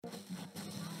Hey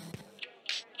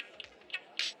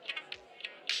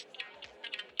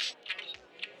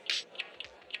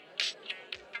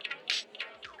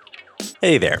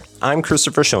there, I'm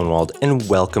Christopher Schoenwald, and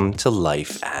welcome to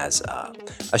Life as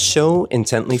a show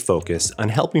intently focused on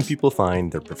helping people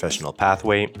find their professional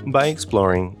pathway by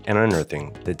exploring and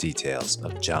unearthing the details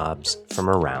of jobs from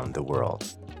around the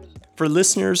world. For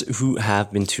listeners who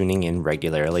have been tuning in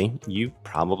regularly, you've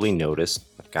probably noticed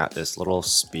I've got this little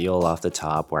spiel off the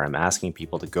top where I'm asking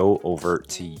people to go over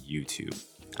to YouTube.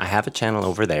 I have a channel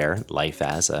over there, Life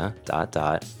as a ...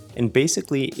 And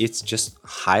basically, it's just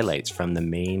highlights from the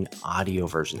main audio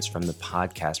versions, from the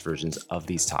podcast versions of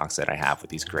these talks that I have with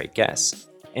these great guests.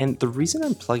 And the reason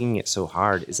I'm plugging it so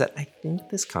hard is that I think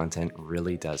this content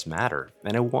really does matter.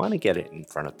 And I want to get it in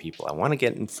front of people. I want to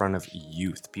get in front of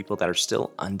youth, people that are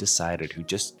still undecided, who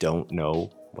just don't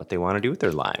know what they want to do with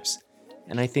their lives.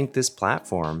 And I think this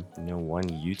platform, one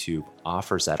YouTube,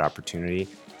 offers that opportunity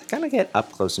to kind of get up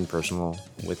close and personal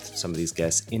with some of these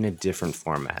guests in a different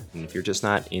format. And if you're just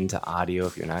not into audio,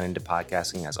 if you're not into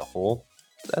podcasting as a whole,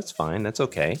 that's fine, that's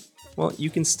okay. Well, you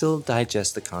can still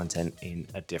digest the content in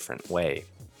a different way.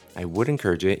 I would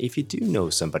encourage you, if you do know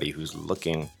somebody who's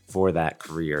looking for that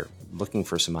career, looking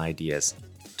for some ideas,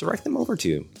 direct them over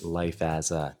to Life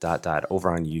as a ...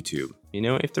 over on YouTube.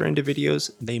 If they're into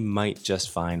videos, they might just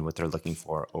find what they're looking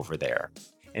for over there.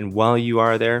 And while you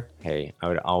are there, hey, I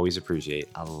would always appreciate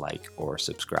a like or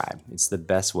subscribe. It's the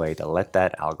best way to let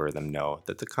that algorithm know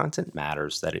that the content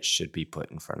matters, that it should be put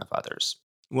in front of others.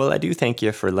 Well, I do thank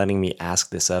you for letting me ask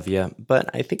this of you,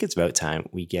 but I think it's about time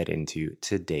we get into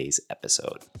today's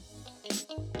episode.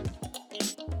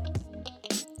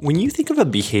 When you think of a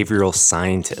behavioral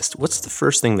scientist, what's the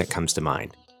first thing that comes to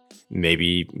mind?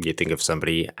 Maybe you think of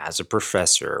somebody as a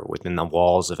professor within the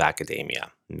walls of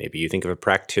academia. Maybe you think of a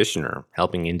practitioner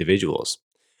helping individuals.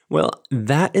 Well,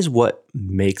 that is what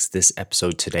makes this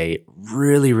episode today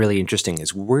really, really interesting,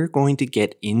 is we're going to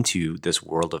get into this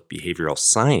world of behavioral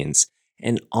science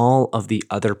and all of the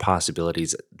other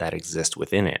possibilities that exist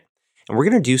within it. And we're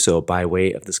going to do so by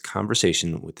way of this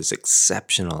conversation with this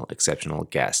exceptional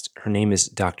guest. Her name is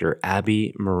Dr.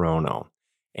 Abby Morono.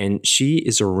 And she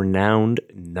is a renowned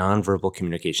nonverbal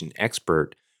communication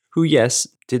expert who, yes,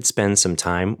 did spend some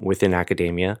time within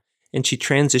academia, and she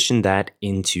transitioned that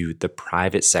into the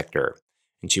private sector.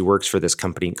 And she works for this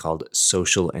company called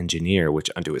Social Engineer, which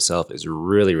unto itself is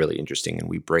really, really interesting. And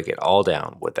we break it all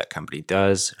down, what that company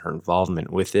does, her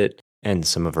involvement with it, and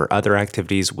some of her other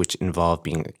activities, which involve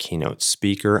being a keynote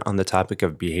speaker on the topic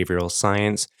of behavioral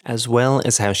science, as well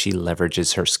as how she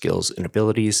leverages her skills and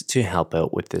abilities to help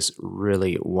out with this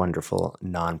really wonderful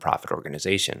nonprofit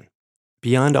organization.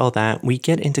 Beyond all that, we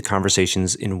get into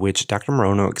conversations in which Dr.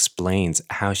 Morono explains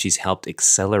how she's helped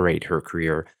accelerate her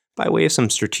career by way of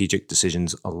some strategic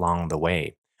decisions along the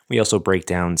way. We also break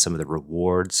down some of the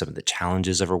rewards, some of the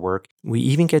challenges of her work. We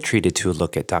even get treated to a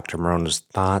look at Dr. Morono's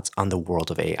thoughts on the world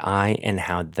of AI and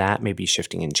how that may be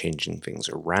shifting and changing things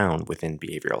around within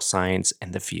behavioral science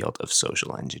and the field of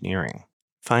social engineering.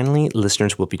 Finally,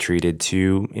 listeners will be treated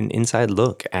to an inside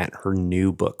look at her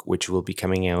new book, which will be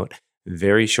coming out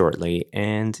very shortly,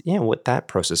 and what that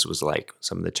process was like,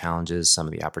 some of the challenges, some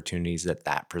of the opportunities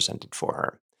that presented for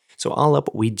her. So all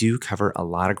up, we do cover a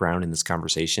lot of ground in this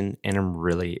conversation, and I'm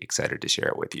really excited to share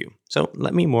it with you. So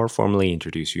let me more formally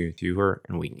introduce you to her,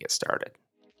 and we can get started.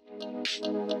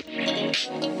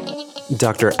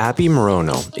 Dr. Abby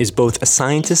Morono is both a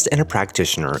scientist and a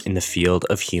practitioner in the field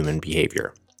of human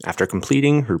behavior. After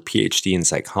completing her PhD in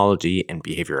psychology and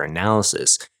behavior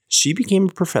analysis, she became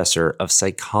a professor of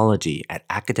psychology at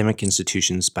academic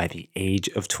institutions by the age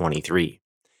of 23.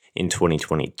 In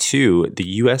 2022, the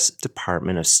U.S.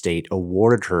 Department of State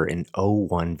awarded her an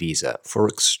O1 visa for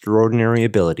extraordinary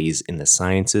abilities in the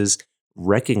sciences,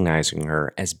 recognizing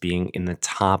her as being in the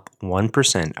top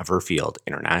 1% of her field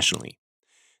internationally.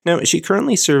 Now, she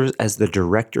currently serves as the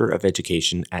Director of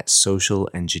Education at Social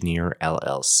Engineer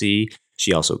LLC.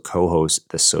 She also co-hosts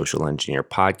the Social Engineer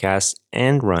podcast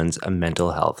and runs a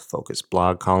mental health-focused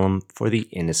blog column for the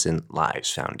Innocent Lives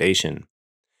Foundation.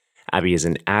 Abby is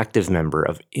an active member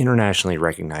of internationally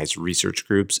recognized research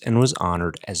groups and was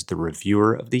honored as the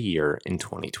Reviewer of the Year in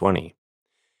 2020.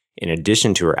 In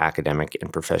addition to her academic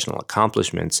and professional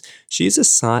accomplishments, she is a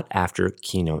sought-after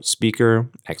keynote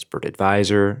speaker, expert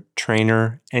advisor,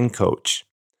 trainer, and coach.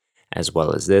 As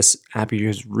well as this, Abby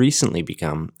has recently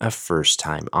become a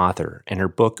first-time author, and her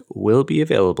book will be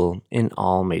available in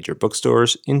all major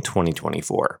bookstores in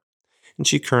 2024. And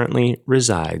she currently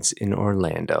resides in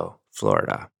Orlando,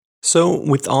 Florida. So,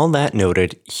 with all that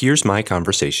noted, here's my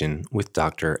conversation with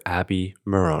Dr. Abby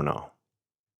Morono.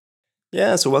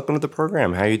 Yeah, so welcome to the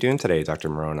program. How are you doing today, Dr.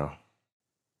 Morono?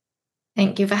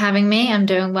 Thank you for having me. I'm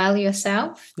doing well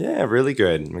yourself. Yeah, really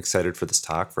good. I'm excited for this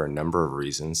talk for a number of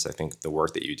reasons. I think the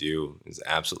work that you do is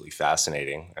absolutely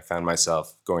fascinating. I found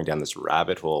myself going down this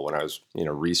rabbit hole when I was,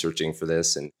 researching for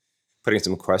this and putting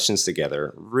some questions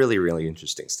together. Really, really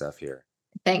interesting stuff here.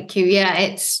 Thank you. Yeah,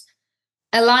 it's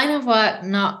a line of work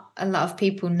not a lot of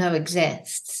people know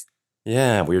exists.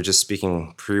 Yeah, we were just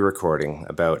speaking pre-recording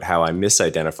about how I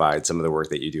misidentified some of the work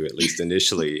that you do, at least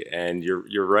initially, and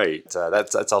you're right.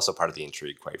 That's also part of the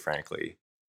intrigue, quite frankly.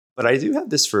 But I do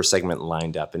have this first segment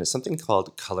lined up, and it's something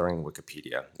called Coloring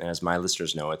Wikipedia. And as my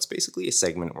listeners know, it's basically a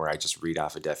segment where I just read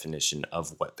off a definition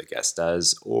of what the guest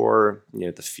does or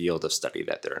the field of study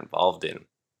that they're involved in.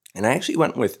 And I actually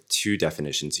went with two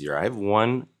definitions here. I have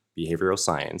one, behavioral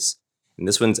science, and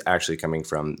this one's actually coming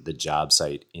from the job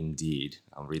site Indeed.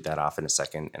 I'll read that off in a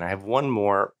second. And I have one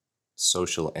more,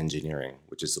 social engineering,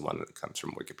 which is the one that comes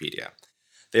from Wikipedia.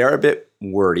 They are a bit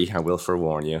wordy, I will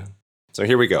forewarn you. So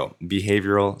here we go.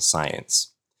 Behavioral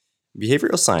science.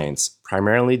 Behavioral science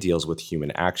primarily deals with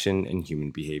human action and human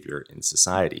behavior in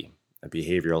society. A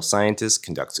behavioral scientist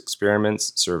conducts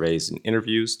experiments, surveys, and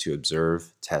interviews to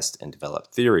observe, test, and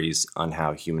develop theories on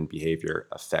how human behavior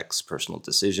affects personal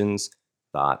decisions,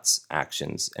 thoughts,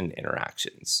 actions, and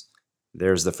interactions.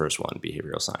 There's the first one,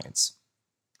 behavioral science.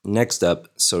 Next up,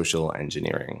 social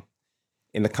engineering.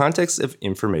 In the context of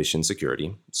information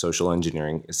security, social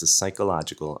engineering is the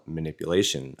psychological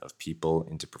manipulation of people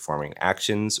into performing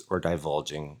actions or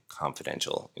divulging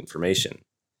confidential information,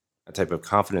 a type of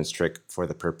confidence trick for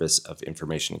the purpose of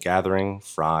information gathering,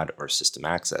 fraud, or system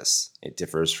access. It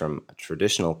differs from a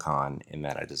traditional con in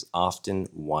that it is often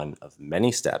one of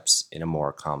many steps in a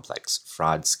more complex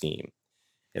fraud scheme.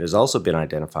 It has also been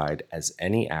identified as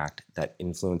any act that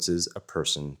influences a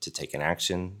person to take an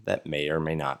action that may or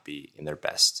may not be in their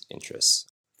best interests.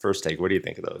 First take, what do you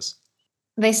think of those?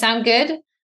 They sound good,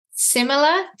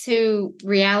 similar to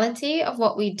reality of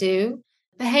what we do.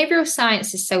 Behavioral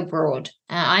science is so broad.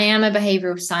 I am a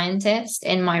behavioral scientist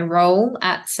in my role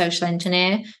at Social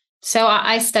Engineer. So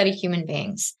I study human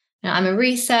beings. I'm a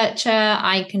researcher.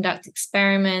 I conduct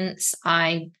experiments.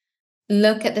 I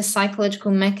look at the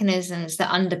psychological mechanisms that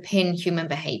underpin human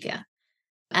behavior.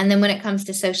 And then when it comes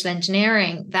to social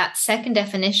engineering, that second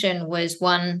definition was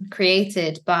one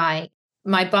created by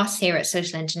my boss here at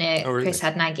Social Engineer, Oh, really? Chris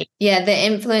Hadnagi. Yeah, the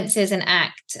influences an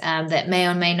act that may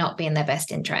or may not be in their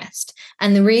best interest.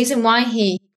 And the reason why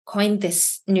he coined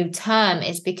this new term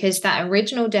is because that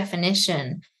original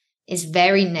definition is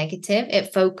very negative.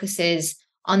 It focuses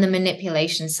on the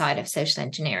manipulation side of social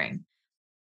engineering.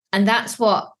 And that's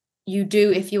what you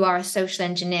do if you are a social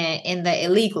engineer in the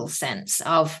illegal sense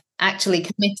of actually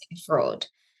committing fraud.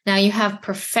 Now, you have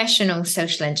professional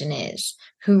social engineers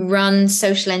who run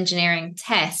social engineering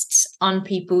tests on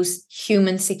people's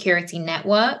human security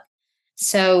network.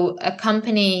 So, a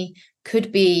company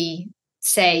could be,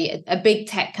 say, a big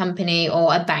tech company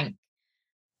or a bank.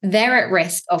 They're at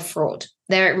risk of fraud.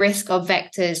 They're at risk of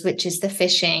vectors, which is the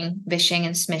phishing, vishing,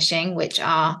 and smishing, which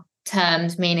are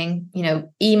terms meaning,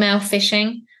 email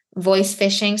phishing, voice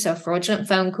phishing, so a fraudulent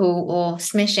phone call, or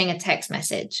smishing a text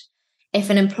message. If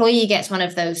an employee gets one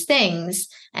of those things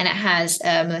and it has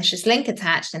a malicious link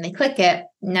attached and they click it,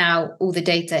 now all the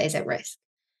data is at risk.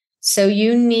 So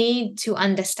you need to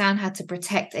understand how to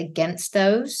protect against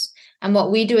those. And what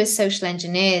we do as social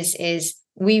engineers is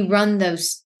we run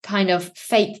those kind of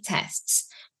fake tests.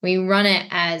 We run it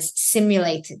as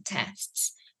simulated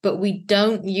tests, but we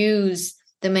don't use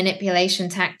the manipulation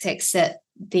tactics that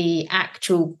the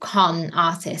actual con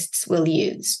artists will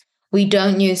use. We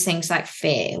don't use things like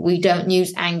fear. We don't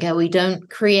use anger. We don't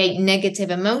create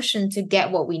negative emotion to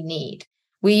get what we need.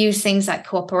 We use things like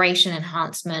cooperation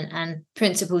enhancement and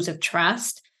principles of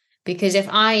trust. Because if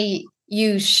I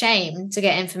use shame to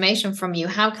get information from you,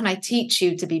 how can I teach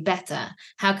you to be better?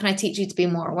 How can I teach you to be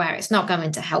more aware? It's not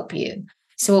going to help you.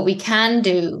 So what we can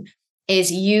do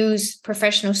is use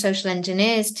professional social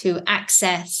engineers to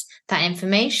access that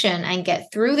information and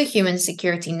get through the human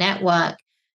security network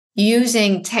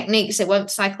using techniques that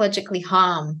won't psychologically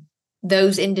harm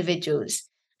those individuals.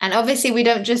 And obviously we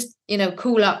don't just,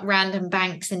 call up random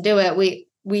banks and do it.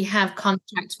 We have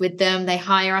contracts with them. They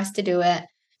hire us to do it.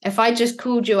 If I just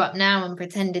called you up now and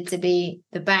pretended to be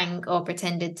the bank or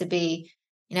pretended to be,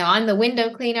 I'm the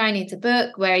window cleaner, I need to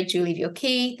book, where did you leave your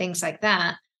key, things like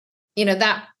that,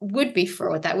 that would be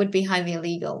fraud. That would be highly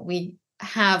illegal. We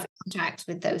have contracts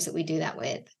with those that we do that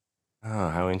with. Oh,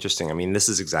 how interesting. I mean, this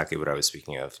is exactly what I was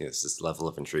speaking of. It's this level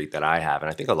of intrigue that I have.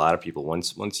 And I think a lot of people,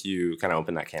 once you kind of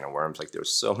open that can of worms, like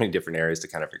there's so many different areas to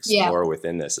kind of Yeah. explore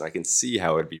within this. And I can see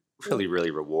how it'd be really, really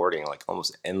rewarding, like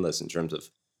almost endless in terms of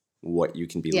what you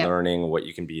can be Yeah. learning, what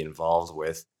you can be involved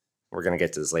with. We're going to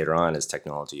get to this later on as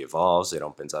technology evolves. It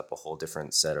opens up a whole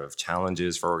different set of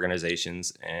challenges for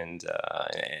organizations and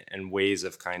ways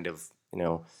of kind of,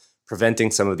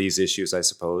 preventing some of these issues, I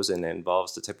suppose, and it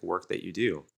involves the type of work that you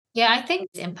do. Yeah, I think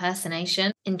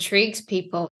impersonation intrigues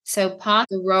people. So part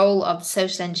of the role of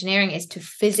social engineering is to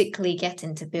physically get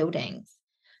into buildings.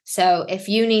 So if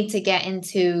you need to get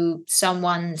into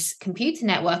someone's computer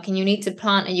network and you need to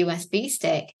plant a USB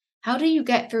stick, how do you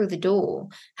get through the door?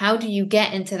 How do you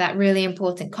get into that really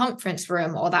important conference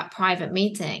room or that private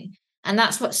meeting? And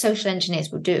that's what social engineers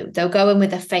will do. They'll go in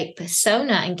with a fake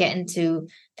persona and get into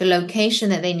the location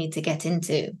that they need to get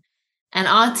into. And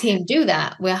our team do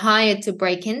that. We're hired to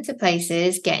break into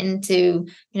places, get into,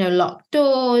 locked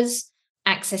doors,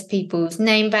 access people's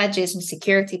name badges and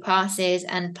security passes,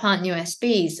 and plant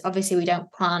USBs. Obviously, we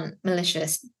don't plant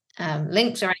malicious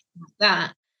links or anything like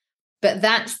that. But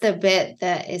that's the bit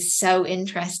that is so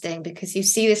interesting because you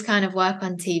see this kind of work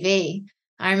on TV.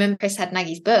 I remember Chris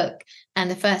Hadnagy's book, and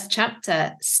the first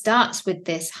chapter starts with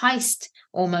this heist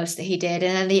almost that he did.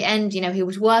 And at the end, he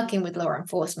was working with law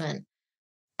enforcement.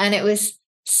 And it was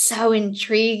so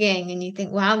intriguing. And you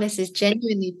think, wow, this is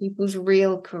genuinely people's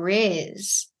real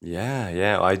careers. Yeah,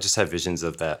 yeah. I just have visions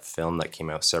of that film that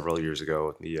came out several years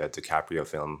ago, the DiCaprio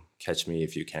film "Catch Me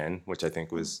If You Can," which I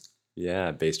think was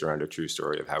based around a true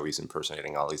story of how he's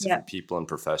impersonating all these Yeah. different people and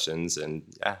professions, and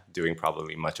doing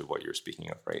probably much of what you're speaking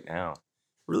of right now.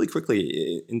 Really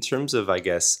quickly, in terms of, I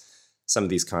guess, some of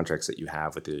these contracts that you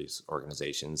have with these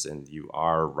organizations, and you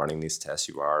are running these tests,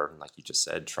 you are, like you just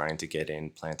said, trying to get in,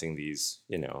 planting these,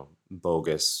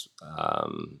 bogus.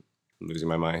 I'm losing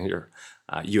my mind here.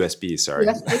 USBs, sorry.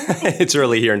 USB. It's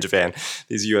early here in Japan.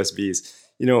 These USBs.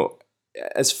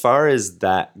 As far as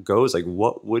that goes, like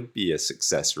what would be a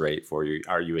success rate for you?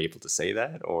 Are you able to say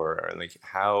that, or like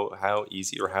how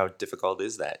easy or how difficult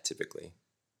is that typically?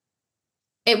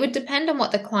 It would depend on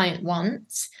what the client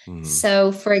wants. Hmm.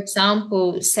 So, for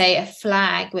example, say a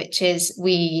flag, which is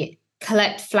we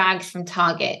collect flags from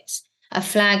targets. A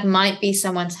flag might be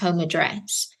someone's home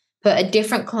address, but a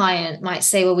different client might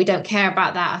say, well, we don't care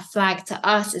about that. A flag to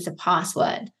us is a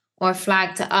password, or a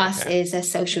flag to us Okay. is a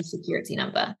social security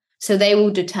number. So they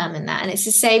will determine that. And it's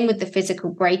the same with the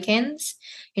physical break ins.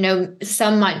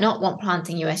 Some might not want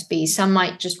planting USB, some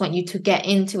might just want you to get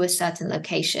into a certain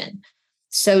location.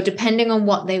 So, depending on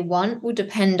what they want, will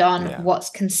depend on Yeah. what's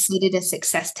considered a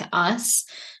success to us.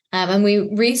 And we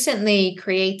recently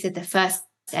created the first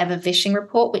ever phishing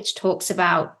report, which talks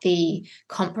about the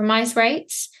compromise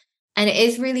rates. And it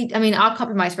is really, I mean, our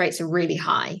compromise rates are really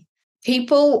high.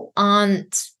 People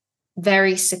aren't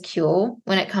very secure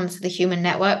when it comes to the human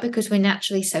network because we're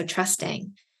naturally so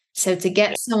trusting. So, to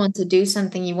get someone to do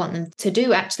something you want them to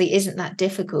do actually isn't that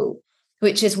difficult,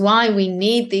 which is why we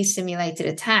need these simulated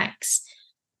attacks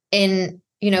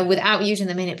without using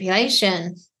the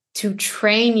manipulation to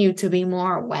train you to be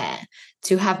more aware,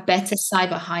 to have better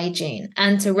cyber hygiene,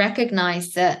 and to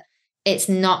recognize that it's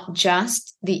not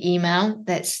just the email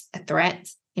that's a threat.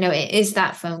 It is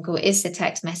that phone call, it is the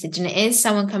text message, and it is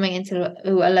someone coming into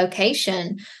a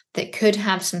location that could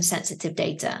have some sensitive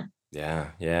data.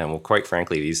 Yeah, yeah. Well, quite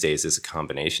frankly, these days it's a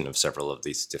combination of several of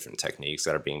these different techniques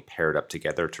that are being paired up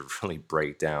together to really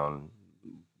break down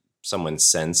someone's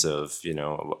sense of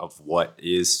of what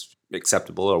is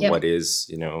acceptable or Yep. what is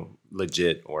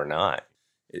legit or not.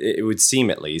 It would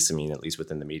seem, at least, I mean, at least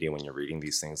within the media, when you're reading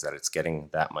these things, that it's getting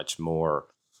that much more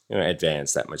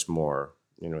advanced, that much more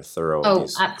thorough in Oh,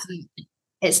 these. absolutely.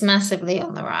 It's massively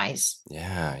on the rise.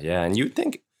 Yeah, yeah. And you'd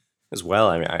think as well,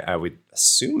 I mean, I would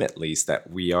assume at least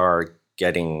that we are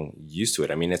getting used to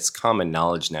it. I mean, it's common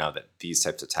knowledge now that these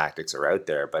types of tactics are out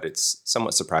there, but it's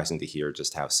somewhat surprising to hear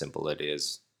just how simple it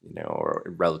is, or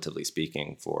relatively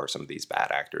speaking, for some of these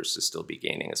bad actors to still be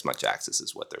gaining as much access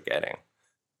as what they're getting.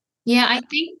 Yeah, I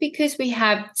think because we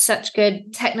have such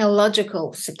good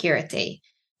technological security,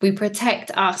 we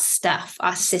protect our stuff,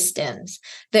 our systems,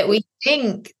 that we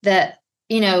think that,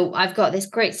 I've got this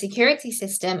great security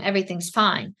system, everything's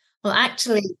fine. Well,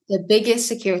 actually, the biggest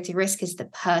security risk is the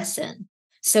person.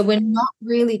 So we're not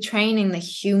really training the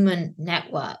human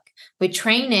network. We're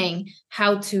training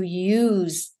how to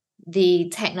use the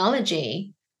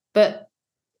technology. But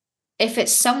if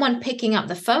it's someone picking up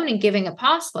the phone and giving a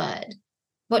password,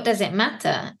 what does it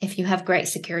matter if you have great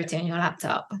security on your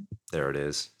laptop? There it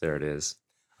is. There it is.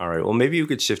 All right. Well, maybe you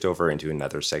could shift over into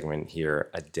another segment here,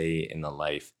 a day in the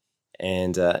life.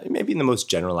 And maybe in the most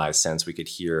generalized sense, we could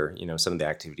hear, some of the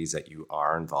activities that you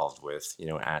are involved with,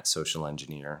 at Social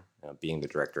Engineer, being the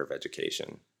director of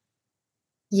education.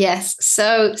 Yes.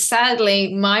 So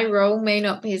sadly, my role may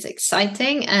not be as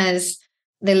exciting as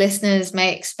the listeners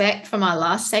may expect from our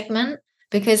last segment,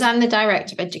 because I'm the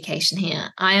director of education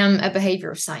here. I am a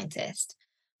behavioral scientist.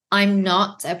 I'm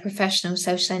not a professional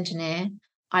social engineer.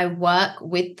 I work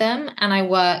with them and I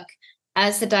work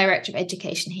as the director of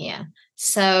education here.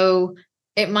 So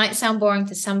it might sound boring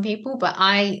to some people, but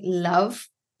I love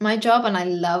my job and I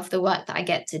love the work that I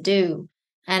get to do.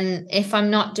 And if I'm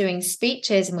not doing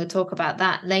speeches, and we'll talk about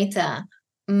that later,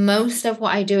 most of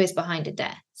what I do is behind a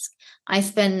desk. I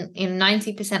spend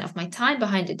 90% of my time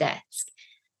behind a desk.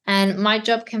 And my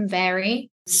job can vary.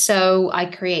 So I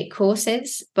create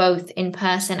courses, both in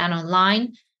person and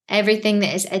online. Everything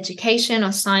that is education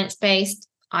or science-based,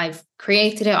 I've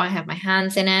created it. I have my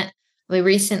hands in it. We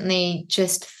recently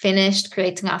just finished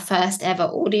creating our first ever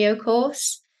audio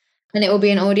course. And it will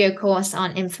be an audio course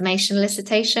on information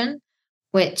elicitation,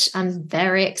 which I'm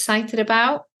very excited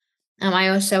about. I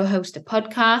also host a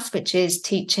podcast, which is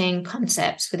teaching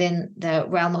concepts within the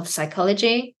realm of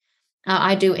psychology.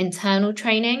 I do internal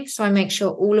training. So I make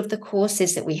sure all of the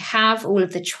courses that we have, all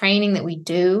of the training that we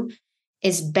do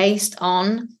is based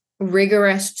on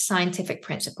rigorous scientific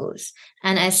principles.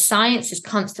 And as science is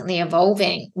constantly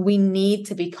evolving, we need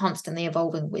to be constantly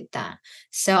evolving with that.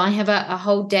 So I have a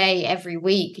whole day every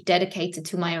week dedicated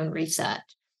to my own research.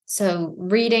 So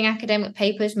reading academic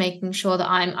papers, making sure that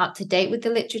I'm up to date with the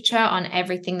literature on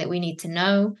everything that we need to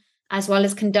know, as well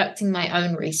as conducting my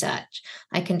own research.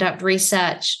 I conduct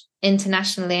research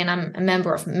internationally, and I'm a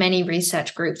member of many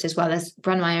research groups, as well as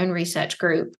run my own research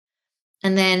group.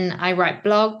 And then I write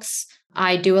blogs.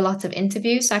 I do a lot of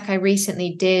interviews. Like I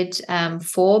recently did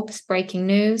Forbes Breaking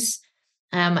News,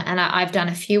 and I've done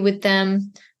a few with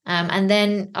them. And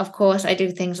then, of course, I do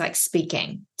things like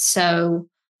speaking. So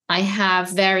I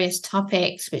have various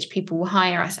topics which people will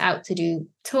hire us out to do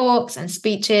talks and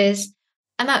speeches.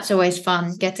 And that's always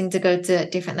fun, getting to go to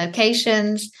different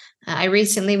locations. I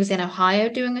recently was in Ohio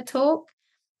doing a talk,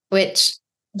 which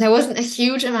there wasn't a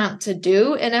huge amount to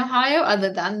do in Ohio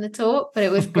other than the talk, but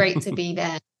it was great to be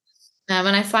there.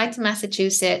 And I fly to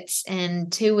Massachusetts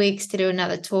in 2 weeks to do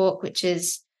another talk, which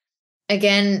is,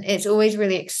 again, it's always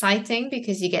really exciting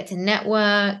because you get to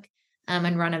network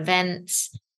and run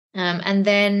events. And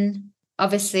then,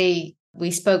 obviously, we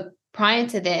spoke prior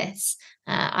to this.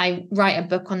 I write a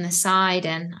book on the side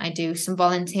and I do some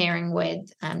volunteering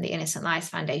with the Innocent Lives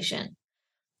Foundation.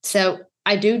 So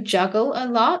I do juggle a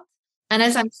lot. And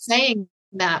as I'm saying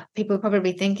that, people are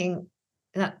probably thinking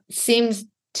that seems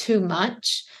too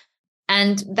much.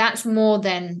 And that's more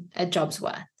than a job's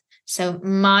worth. So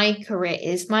my career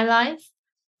is my life.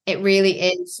 It really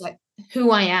is like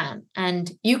who I am. And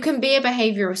you can be a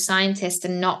behavioral scientist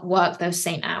and not work those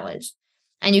same hours.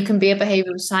 And you can be a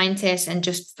behavioral scientist and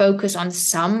just focus on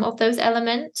some of those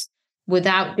elements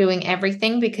without doing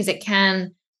everything, because it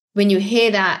can, when you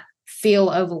hear that, feel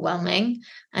overwhelming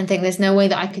and think there's no way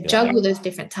that I could juggle those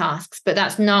different tasks. But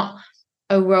that's not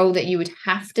a role that you would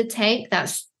have to take.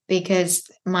 That's because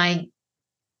my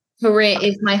career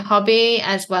is my hobby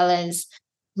as well as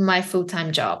my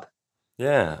full-time job.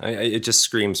 Yeah, it just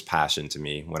screams passion to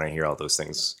me when I hear all those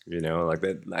things, like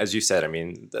that, as you said. I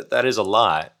mean, that is a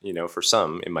lot, for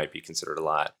some, it might be considered a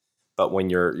lot. But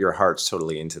when your heart's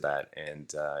totally into that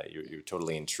and you're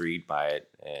totally intrigued by it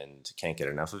and can't get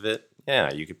enough of it,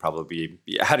 yeah, you could probably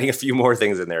be adding a few more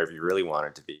things in there if you really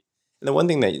wanted to be. And the one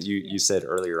thing that you said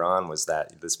earlier on was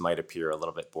that this might appear a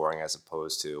little bit boring as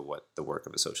opposed to what the work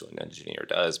of a social engineer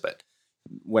does. But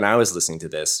when I was listening to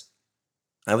this,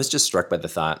 I was just struck by the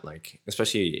thought, like,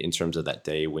 especially in terms of that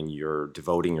day when you're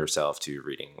devoting yourself to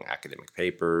reading academic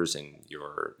papers and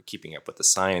you're keeping up with the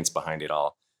science behind it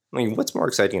all. I mean, what's more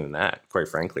exciting than that, quite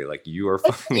frankly? Like, you are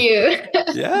finding... you.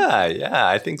 Yeah,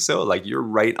 I think so. Like, you're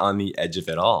right on the edge of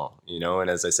it all, and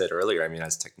as I said earlier, I mean,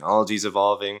 as technology is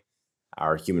evolving,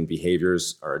 our human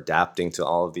behaviors are adapting to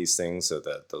all of these things. So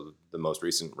the most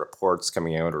recent reports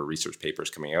coming out or research papers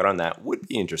coming out on that would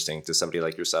be interesting to somebody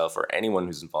like yourself or anyone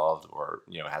who's involved or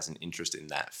has an interest in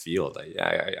that field.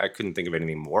 I couldn't think of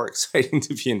anything more exciting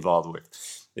to be involved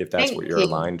with if that's what you're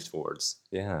aligned towards.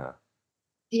 Yeah.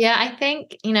 Yeah, I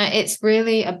think, it's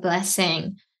really a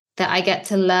blessing that I get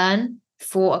to learn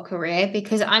for a career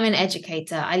because I'm an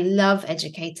educator. I love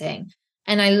educating.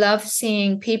 And I love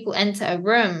seeing people enter a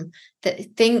room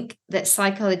that think that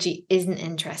psychology isn't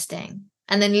interesting.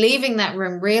 And then leaving that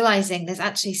room, realizing there's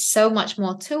actually so much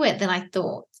more to it than I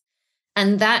thought.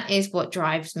 And that is what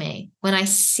drives me. When I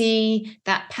see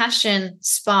that passion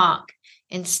spark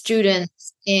in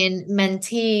students, in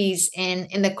mentees,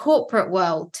 in the corporate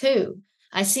world too.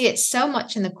 I see it so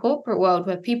much in the corporate world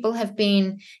where people have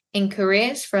been in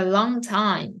careers for a long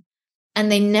time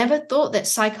and they never thought that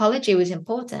psychology was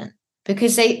important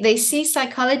because they see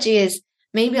psychology as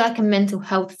maybe like a mental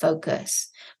health focus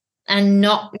and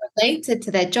not related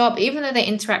to their job. Even though they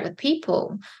interact with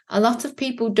people, a lot of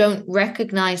people don't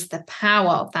recognize the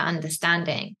power of that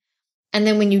understanding. And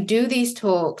then when you do these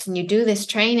talks and you do this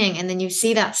training and then you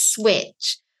see that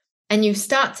switch and you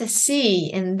start to see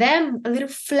in them a little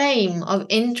flame of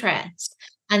interest.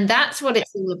 And that's what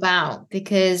it's all about,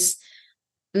 because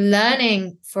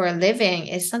learning for a living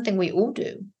is something we all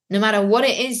do. No matter what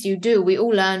it is you do, we all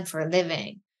learn for a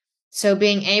living. So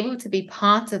being able to be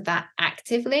part of that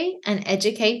actively and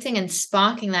educating and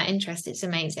sparking that interest, it's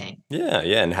amazing. Yeah,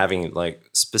 yeah, and having like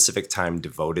specific time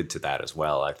devoted to that as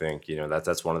well. I think,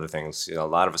 that's one of the things, a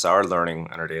lot of us are learning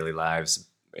in our daily lives,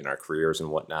 in our careers and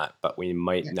whatnot, but we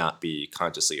might not be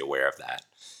consciously aware of that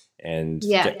and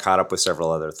get caught up with several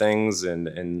other things,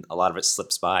 and a lot of it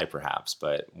slips by perhaps.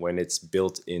 But when it's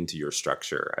built into your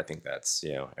structure, I think that's,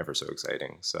 ever so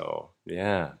exciting. So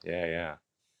yeah, yeah, yeah.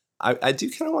 I do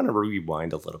kind of want to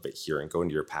rewind a little bit here and go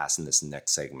into your past in this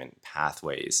next segment,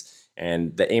 pathways.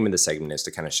 And the aim of the segment is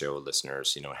to kind of show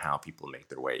listeners, how people make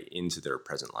their way into their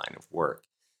present line of work.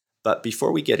 But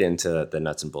before we get into the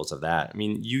nuts and bolts of that, I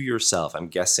mean, you yourself, I'm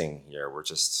guessing here, were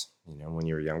just, when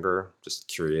you were younger, just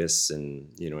curious and,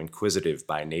 inquisitive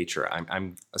by nature.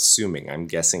 I'm assuming, I'm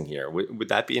guessing here. Would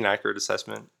that be an accurate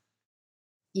assessment?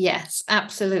 Yes,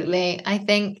 absolutely. I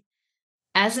think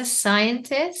as a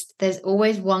scientist, there's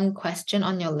always one question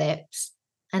on your lips,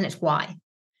 and it's why.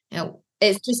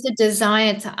 It's just a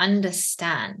desire to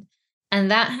understand. And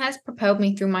that has propelled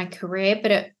me through my career,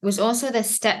 but it was also the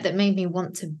step that made me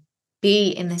want to be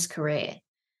in this career,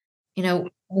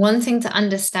 wanting to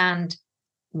understand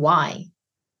why.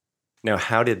 Now,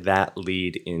 how did that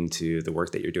lead into the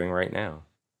work that you're doing right now?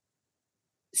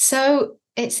 So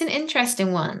it's an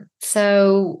interesting one.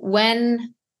 So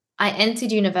when I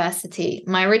entered university,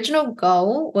 my original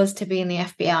goal was to be in the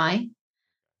FBI.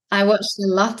 I watched a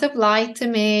lot of Lie to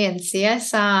Me and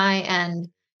CSI, and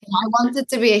I wanted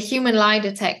to be a human lie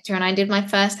detector. And I did my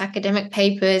first academic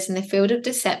papers in the field of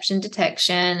deception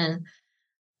detection. And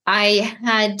I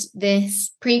had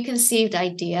this preconceived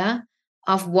idea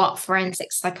of what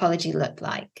forensic psychology looked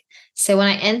like. So when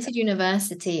I entered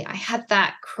university, I had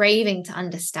that craving to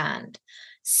understand.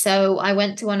 So I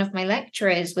went to one of my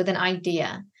lecturers with an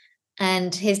idea,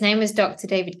 and his name is Dr.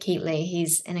 David Keatley.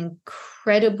 He's an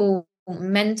incredible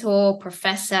mentor,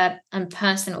 professor, and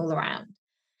person all around.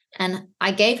 And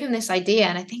I gave him this idea,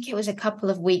 and I think it was a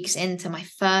couple of weeks into my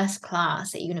first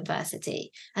class at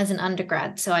university as an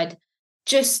undergrad. So I'd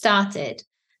just started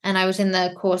and I was in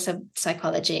the course of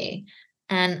psychology.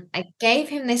 And I gave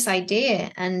him this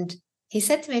idea, and he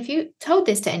said to me, "Have you told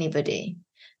this to anybody?"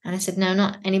 And I said, "No,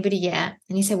 not anybody yet."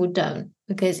 And he said, "Well, don't,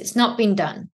 because it's not been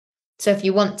done. So if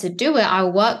you want to do it,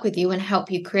 I'll work with you and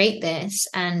help you create this,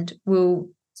 and we'll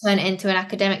turn it into an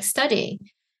academic study."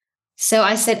 So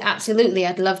I said, "Absolutely,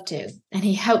 I'd love to." And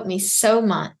he helped me so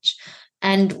much.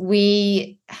 And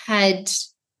we had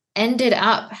ended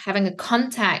up having a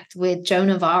contact with Joe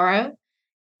Navarro,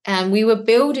 and we were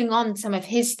building on some of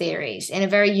his theories in a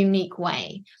very unique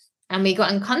way. And we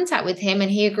got in contact with him, and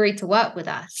he agreed to work with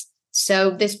us. So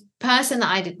this person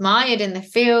that I'd admired in the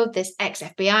field, this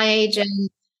ex-FBI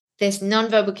agent, this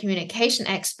nonverbal communication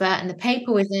expert, and the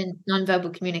paper was in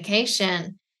nonverbal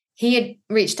communication, he had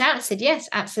reached out and said, "Yes,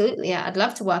 absolutely, I'd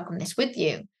love to work on this with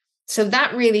you." So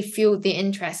that really fueled the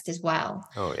interest as well.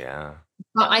 Oh, yeah.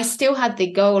 But I still had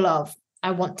the goal of,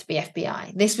 I want to be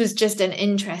FBI. This was just an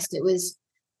interest.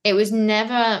 It was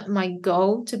never my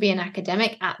goal to be an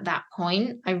academic at that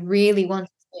point. I really wanted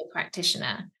to be a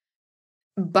practitioner.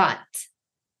 But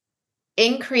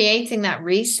in creating that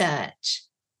research,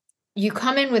 you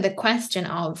come in with a question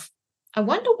of, I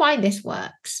wonder why this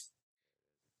works.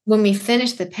 When we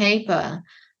finished the paper,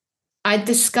 I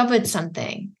discovered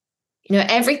something.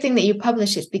 Everything that you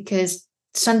publish is because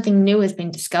something new has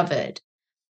been discovered.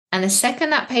 And the second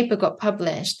that paper got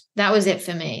published, that was it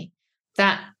for me.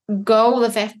 That goal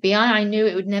of FBI, I knew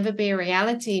it would never be a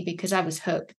reality because I was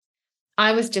hooked.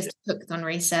 I was just hooked on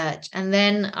research. And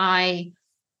then I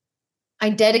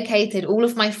dedicated all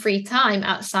of my free time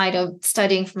outside of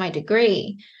studying for my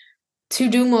degree to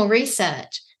do more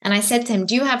research. And I said to him,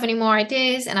 "Do you have any more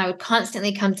ideas?" And I would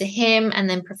constantly come to him and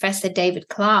then Professor David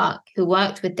Clark, who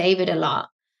worked with David a lot.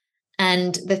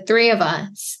 And the three of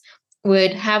us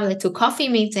would have little coffee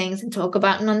meetings and talk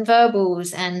about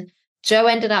nonverbals and Joe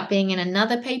ended up being in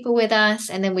another paper with us,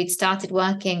 and then we'd started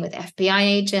working with FBI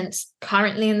agents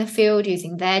currently in the field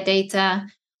using their data.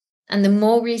 And the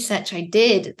more research I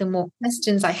did, the more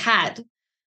questions I had.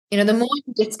 The more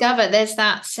you discover, there's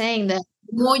that saying that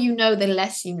the more you know, the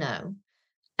less you know.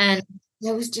 And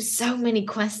there was just so many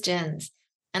questions.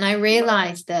 And I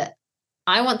realized that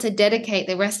I want to dedicate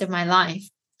the rest of my life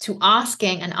to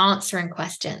asking and answering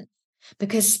questions,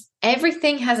 because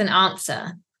everything has an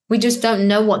answer. We just don't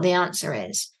know what the answer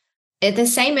is. It's the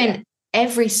same in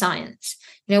every science.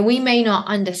 We may not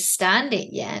understand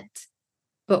it yet,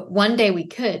 but one day we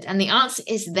could. And the answer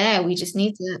is there. We just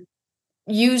need to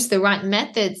use the right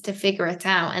methods to figure it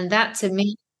out. And that, to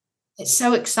me, it's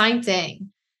so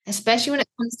exciting, especially when it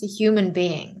comes to human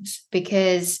beings,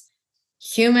 because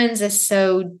humans are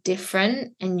so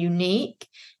different and unique,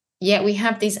 yet we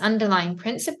have these underlying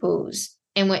principles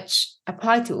in which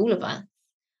apply to all of us.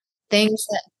 Things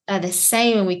that are the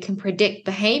same, and we can predict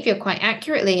behavior quite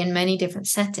accurately in many different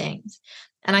settings.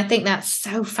 And I think that's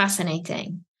so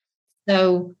fascinating.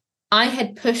 So I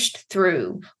had pushed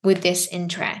through with this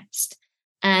interest,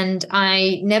 and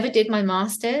I never did my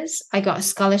master's. I got a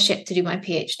scholarship to do my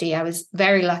PhD. I was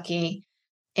very lucky.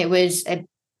 It was a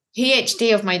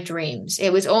PhD of my dreams.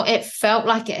 It felt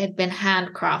like it had been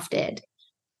handcrafted.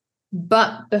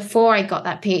 But before I got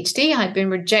that PhD, I'd been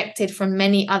rejected from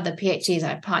many other PhDs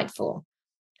I applied for.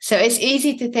 So it's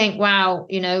easy to think, wow,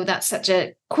 that's such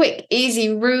a quick,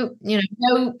 easy route,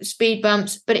 no speed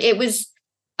bumps. But it was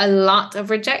a lot of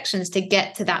rejections to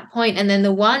get to that point. And then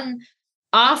the one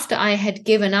after I had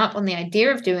given up on the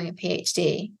idea of doing a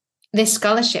PhD, this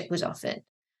scholarship was offered.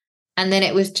 And then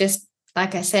it was just,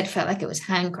 like I said, felt like it was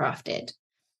handcrafted.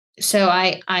 So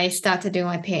I started doing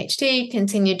my PhD,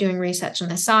 continued doing research on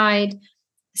the side,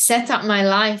 set up my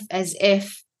life as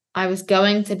if I was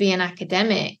going to be an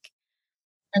academic.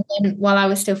 And then while I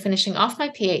was still finishing off my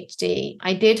PhD,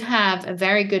 I did have a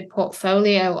very good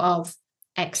portfolio of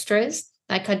extras.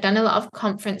 Like, I'd done a lot of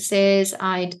conferences,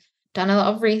 I'd done a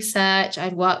lot of research,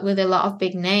 I'd worked with a lot of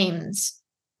big names.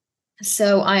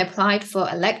 So I applied for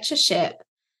a lectureship,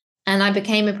 and I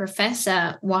became a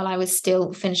professor while I was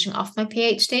still finishing off my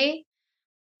PhD.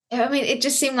 I mean, it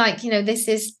just seemed like, this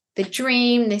is the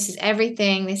dream, this is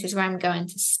everything, this is where I'm going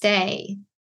to stay.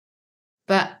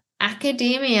 But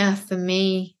academia for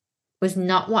me was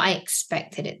not what I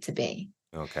expected it to be.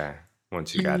 Okay.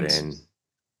 Once you got in.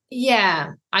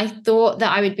 Yeah. I thought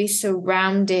that I would be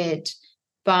surrounded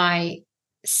by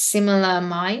similar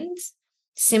minds,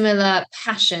 similar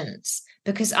passions,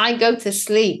 because I go to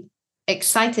sleep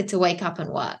excited to wake up and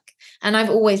work. And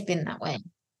I've always been that way.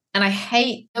 And I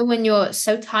hate when you're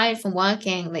so tired from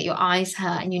working that your eyes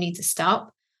hurt and you need to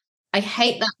stop. I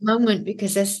hate that moment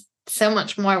because there's so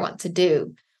much more I want to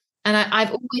do. And I've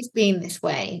always been this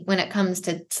way when it comes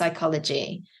to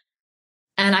psychology.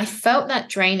 And I felt that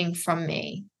draining from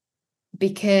me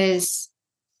because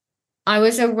I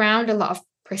was around a lot of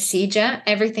procedure.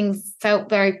 Everything felt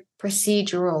very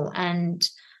procedural, and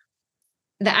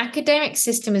the academic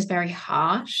system is very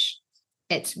harsh.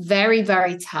 It's very,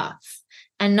 very tough,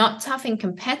 and not tough and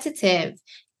competitive.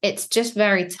 It's just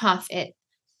very tough.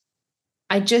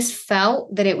 I just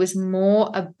felt that it was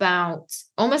more about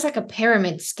almost like a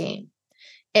pyramid scheme.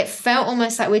 It felt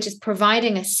almost like we're just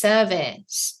providing a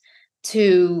service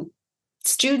to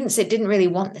students that didn't really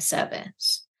want the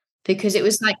service, because it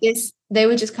was like this, they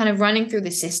were just kind of running through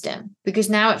the system, because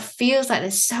now it feels like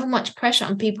there's so much pressure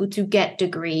on people to get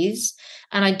degrees.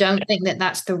 And I don't think that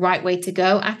that's the right way to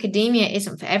go. Academia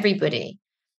isn't for everybody.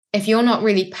 If you're not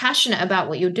really passionate about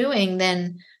what you're doing,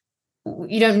 then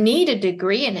you don't need a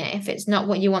degree in it if it's not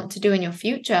what you want to do in your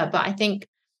future. But I think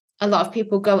a lot of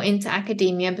people go into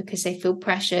academia because they feel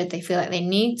pressured, they feel like they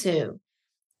need to.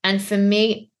 And for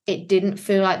me, it didn't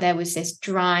feel like there was this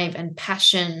drive and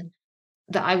passion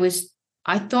that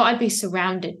I thought I'd be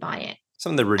surrounded by it.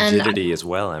 Some of the rigidity as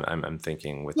well, I'm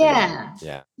thinking with Yeah,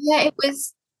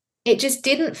 it just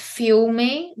didn't fuel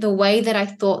me the way that I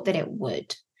thought that it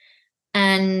would.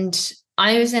 And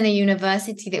I was in a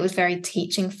university that was very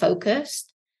teaching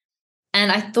focused,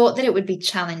 and I thought that it would be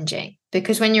challenging,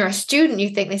 because when you're a student, you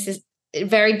think this is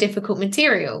very difficult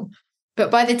material. But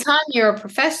by the time you're a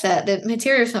professor, the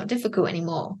material is not difficult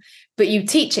anymore, but you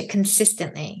teach it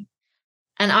consistently.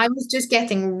 And I was just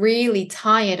getting really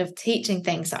tired of teaching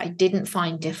things that I didn't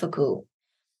find difficult.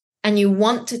 And you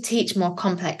want to teach more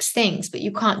complex things, but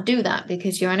you can't do that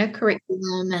because you're in a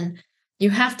curriculum and you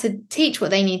have to teach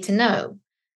what they need to know.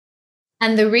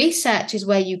 And the research is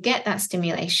where you get that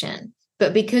stimulation.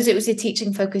 But because it was a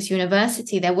teaching focused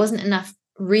university, there wasn't enough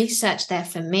research there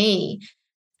for me.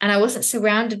 And I wasn't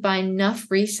surrounded by enough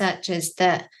researchers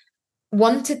that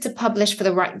wanted to publish for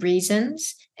the right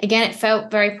reasons. Again, it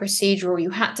felt very procedural. You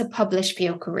had to publish for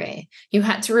your career. You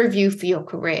had to review for your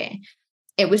career.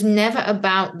 It was never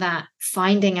about that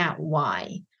finding out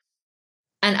why.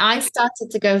 And I started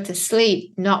to go to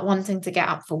sleep not wanting to get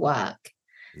up for work.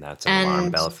 And that's an alarm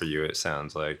And bell for you, it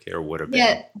sounds like, or would have been.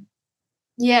 yeah,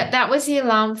 yeah, that was the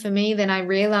alarm for me. Then I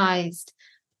realized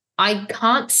I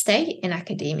can't stay in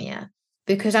academia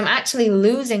because I'm actually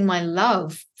losing my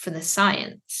love for the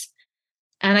science.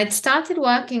 And I'd started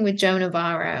working with Joe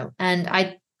Navarro, and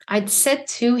I'd said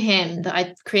to him that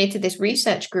I'd created this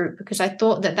research group because I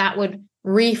thought that that would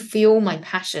refuel my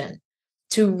passion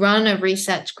to run a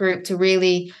research group, to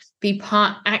really be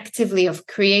part actively of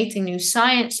creating new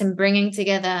science and bringing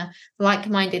together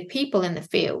like-minded people in the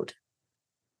field.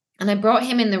 And I brought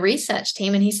him in the research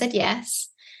team, and he said yes.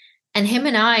 And him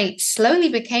and I slowly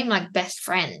became like best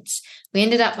friends. We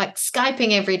ended up like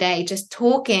Skyping every day, just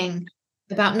talking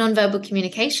about nonverbal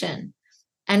communication.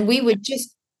 And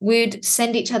we'd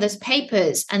send each other's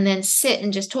papers and then sit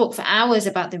and just talk for hours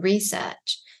about the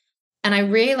research. And I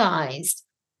realized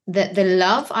that the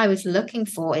love I was looking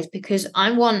for is because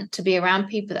I want to be around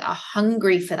people that are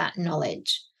hungry for that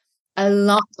knowledge. A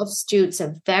lot of students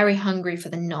are very hungry for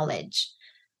the knowledge,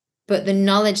 but the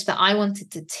knowledge that I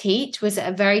wanted to teach was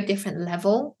at a very different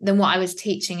level than what I was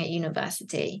teaching at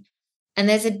university. And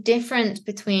there's a difference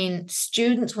between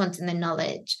students wanting the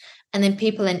knowledge and then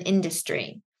people in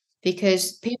industry,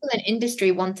 because people in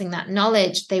industry wanting that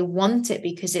knowledge, they want it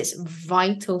because it's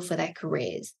vital for their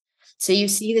careers. So you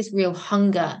see this real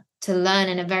hunger to learn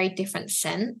in a very different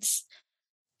sense.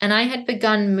 And I had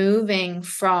begun moving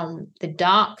from the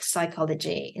dark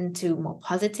psychology into more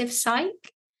positive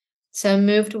psych. So I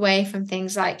moved away from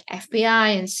things like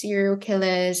FBI and serial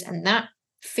killers and that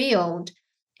field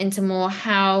into more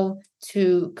how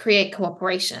to create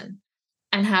cooperation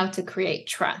and how to create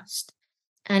trust.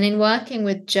 And in working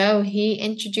with Joe, he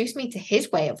introduced me to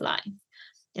his way of life.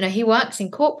 You know, he works in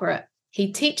corporate,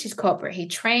 he teaches corporate, he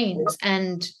trains.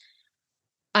 And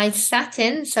I sat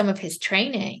in some of his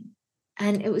training,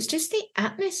 and it was just the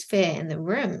atmosphere in the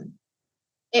room.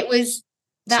 It was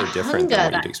that So different than hunger,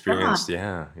 what that you'd experienced.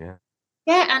 Yeah, yeah.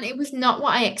 yeah, and it was not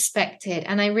what I expected.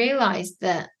 And I realized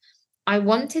that I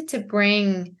wanted to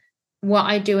bring what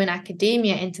I do in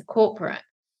academia into corporate.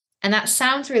 And that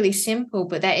sounds really simple,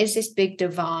 but there is this big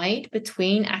divide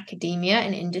between academia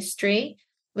and industry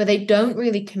where they don't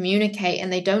really communicate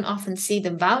and they don't often see the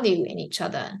value in each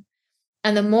other.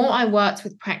 And the more I worked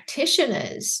with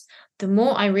practitioners, the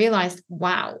more I realized,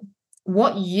 wow,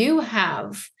 what you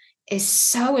have is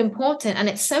so important and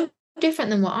it's so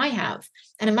different than what I have.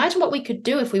 And imagine what we could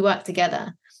do if we worked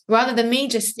together rather than me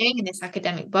just staying in this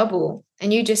academic bubble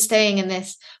and you just staying in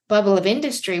this bubble of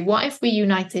industry. What if we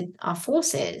united our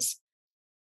forces?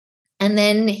 And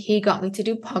then he got me to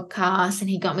do podcasts and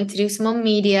he got me to do some more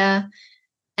media.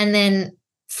 And then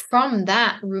from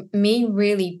that, me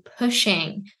really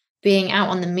pushing being out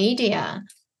on the media,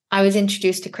 I was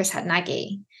introduced to Chris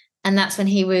Hadnagy. And that's when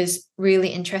he was really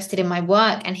interested in my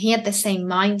work. And he had the same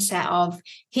mindset of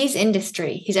he's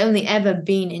industry. He's only ever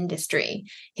been industry.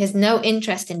 He has no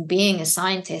interest in being a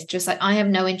scientist, just like I have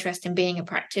no interest in being a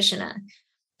practitioner.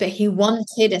 But he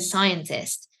wanted a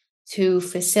scientist to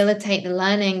facilitate the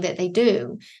learning that they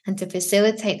do and to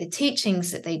facilitate the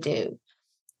teachings that they do.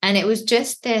 And it was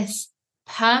just this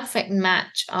perfect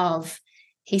match of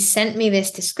he sent me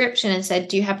this description and said,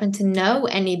 do you happen to know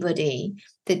anybody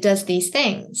that does these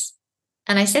things?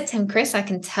 And I said to him, Chris, I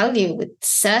can tell you with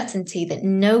certainty that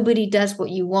nobody does what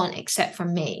you want except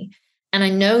from me. And I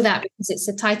know that because it's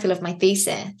the title of my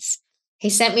thesis. He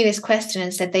sent me this question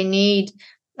and said they need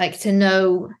to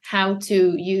know how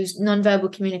to use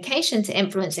nonverbal communication to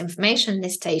influence information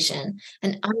elicitation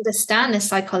and understand the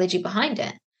psychology behind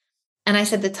it. And I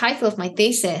said the title of my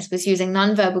thesis was using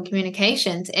nonverbal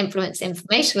communication to influence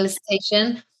information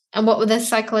elicitation and what were the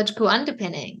psychological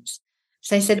underpinnings.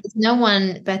 So I said, there's no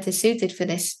one better suited for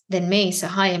this than me, so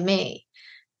hire me.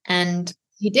 And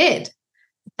he did.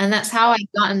 And that's how I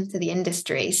got into the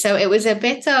industry. So it was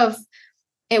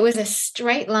a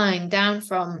straight line down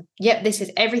from, yep, this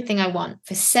is everything I want.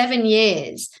 For 7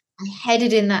 years, I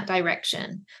headed in that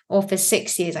direction. Or for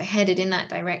 6 years, I headed in that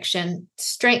direction.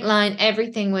 Straight line,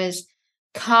 everything was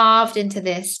carved into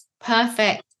this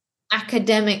perfect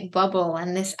academic bubble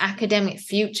and this academic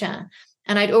future.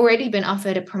 And I'd already been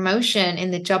offered a promotion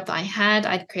in the job that I had.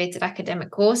 I'd created academic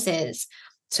courses.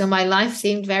 So my life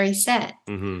seemed very set.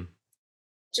 Mm-hmm.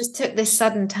 Just took this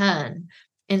sudden turn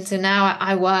into now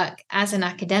I work as an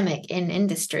academic in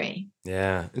industry.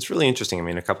 Yeah, it's really interesting. I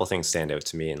mean, a couple of things stand out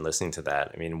to me in listening to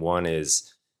that. I mean, one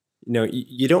is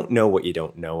You don't know what you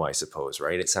don't know, I suppose,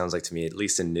 right? It sounds like to me, at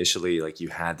least initially, like you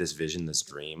had this vision, this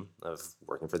dream of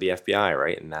working for the FBI,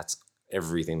 right? And that's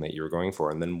everything that you were going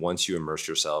for. And then once you immerse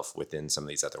yourself within some of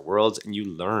these other worlds and you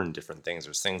learn different things,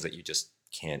 there's things that you just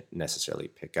can't necessarily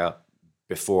pick up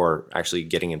before actually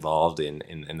getting involved in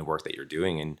the work that you're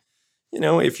doing. And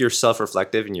if you're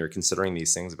self-reflective and you're considering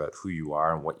these things about who you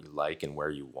are and what you like and where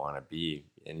you want to be,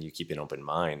 and you keep an open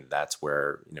mind, that's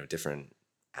where different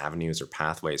avenues or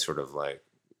pathways sort of like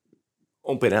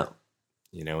open up,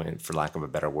 and for lack of a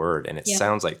better word. And it Yeah.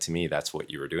 sounds like to me that's what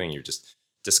you were doing. You're just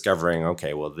discovering,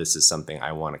 okay, well, this is something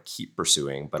I want to keep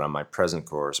pursuing, but on my present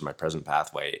course, my present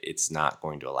pathway, it's not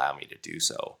going to allow me to do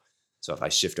so. So if I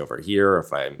shift over here, or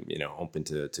if I'm, open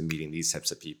to meeting these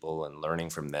types of people and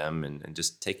learning from them and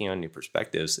just taking on new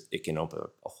perspectives, it can open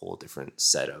up a whole different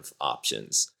set of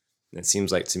options. And it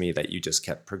seems like to me that you just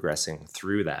kept progressing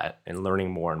through that and learning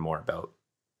more and more about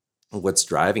what's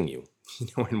driving you,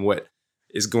 and what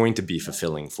is going to be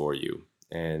fulfilling for you.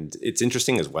 And it's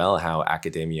interesting as well how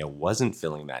academia wasn't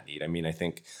filling that need. I mean, I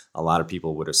think a lot of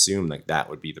people would assume like that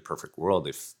would be the perfect world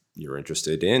if you're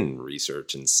interested in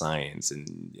research and science, and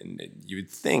you would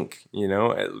think,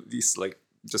 at least like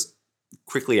just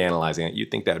quickly analyzing it,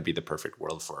 you'd think that would be the perfect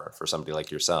world for somebody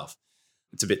like yourself.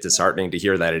 It's a bit disheartening to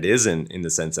hear that it isn't, in the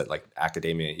sense that like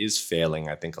academia is failing.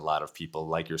 I think a lot of people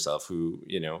like yourself who,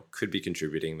 could be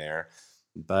contributing there.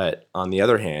 But on the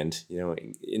other hand,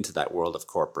 into that world of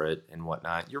corporate and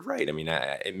whatnot, you're right. I mean,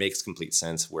 it makes complete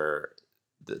sense where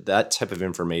that type of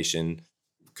information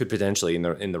could potentially,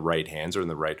 in the right hands or in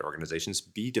the right organizations,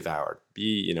 be devoured,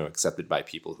 be accepted by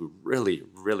people who really,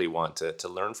 really want to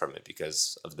learn from it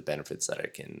because of the benefits that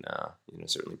it can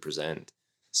certainly present.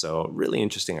 So really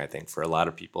interesting, I think, for a lot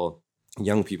of people,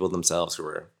 young people themselves who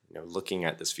are looking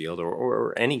at this field,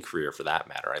 or any career for that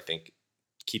matter. I think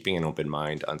keeping an open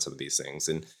mind on some of these things,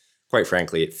 and quite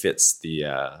frankly, it fits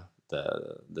the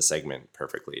segment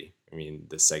perfectly. I mean,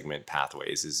 the segment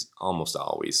pathways is almost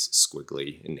always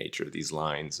squiggly in nature. These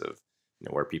lines of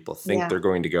where people think Yeah. they're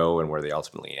going to go and where they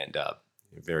ultimately end up,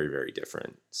 very, very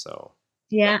different. So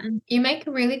Yeah. And you make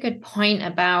a really good point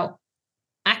about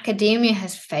academia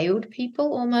has failed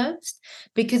people almost,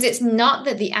 because it's not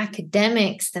that the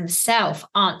academics themselves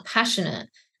aren't passionate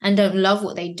and don't love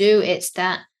what they do. It's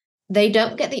that they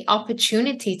don't get the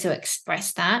opportunity to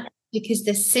express that, because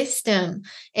the system,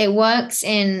 it works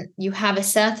in, you have a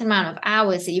certain amount of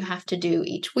hours that you have to do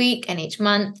each week and each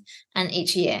month and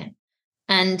each year.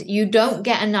 And you don't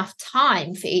get enough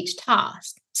time for each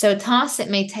task. So a task that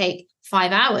may take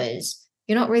 5 hours,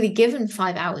 you're not really given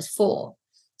 5 hours for.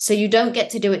 So you don't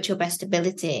get to do it to your best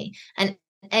ability. And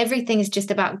everything is just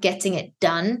about getting it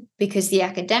done because the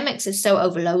academics are so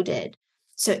overloaded.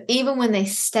 So even when they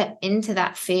step into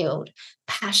that field,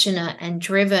 passionate and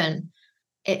driven,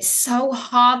 it's so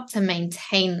hard to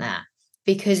maintain that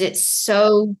because it's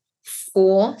so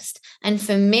forced. And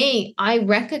for me, I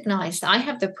recognize that I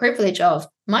have the privilege of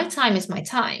my time is my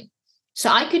time. So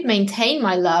I could maintain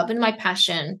my love and my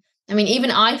passion. I mean,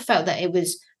 even I felt that it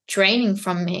was draining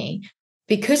from me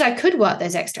because I could work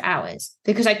those extra hours,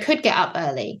 because I could get up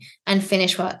early and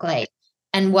finish work late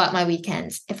and work my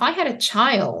weekends. If I had a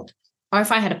child or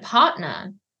if I had a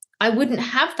partner, I wouldn't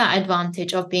have that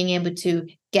advantage of being able to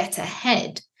get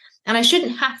ahead. And I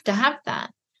shouldn't have to have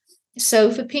that.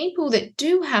 So for people that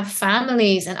do have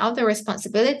families and other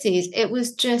responsibilities, it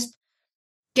was just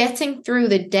getting through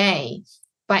the day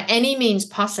by any means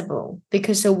possible,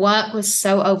 because the work was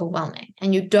so overwhelming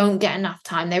and you don't get enough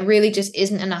time. There really just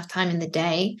isn't enough time in the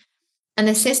day. And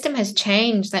the system has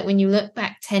changed. Like when you look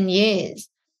back 10 years,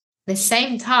 the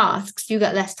same tasks you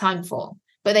get less time for,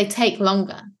 but they take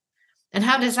longer. And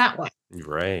how does that work?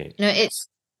 right.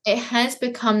 It has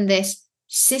become this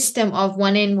system of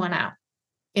one in, one out.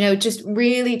 Just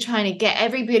really trying to get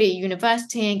everybody at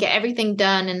university and get everything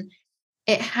done. And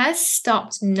it has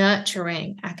stopped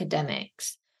nurturing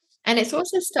academics. And it's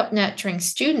also stopped nurturing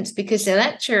students because the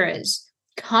lecturers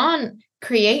can't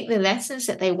create the lessons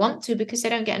that they want to because they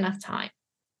don't get enough time.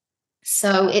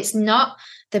 So it's not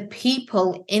the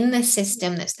people in the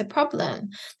system that's the problem.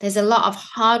 There's a lot of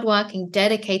hardworking,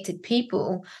 dedicated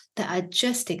people that are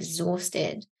just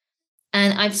exhausted.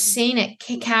 And I've seen it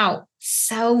kick out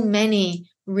so many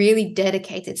really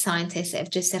dedicated scientists that have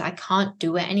just said, I can't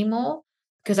do it anymore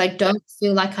because I don't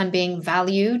feel like I'm being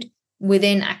valued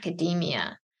within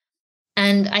academia.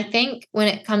 And I think when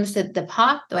it comes to the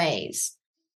pathways,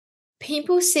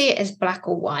 people see it as black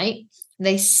or white.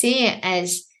 They see it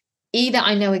as either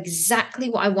I know exactly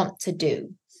what I want to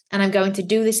do and I'm going to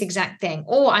do this exact thing,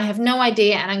 or I have no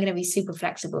idea and I'm going to be super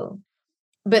flexible.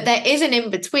 But there is an in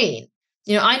between.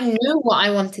 I knew what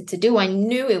I wanted to do. I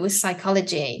knew it was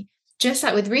psychology. Just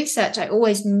like with research, I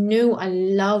always knew I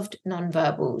loved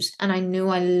nonverbals, and I knew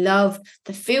I loved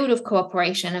the field of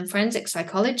cooperation and forensic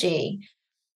psychology.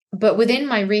 But within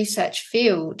my research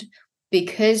field,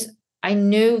 because I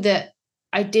knew that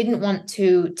I didn't want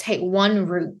to take one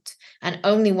route and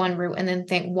only one route and then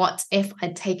think, what if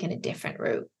I'd taken a different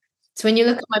route? So when you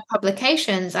look at my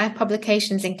publications, I have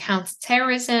publications in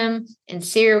counterterrorism, in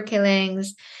serial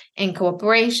killings, in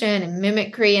cooperation, in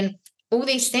mimicry, and all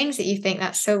these things that you think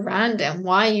that's so random.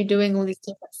 Why are you doing all these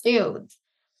different fields?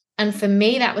 And for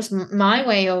me, that was my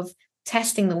way of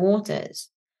testing the waters.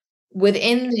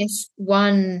 Within this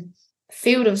one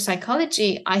field of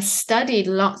psychology, I studied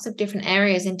lots of different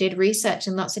areas and did research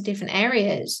in lots of different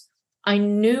areas. I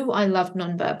knew I loved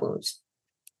nonverbals,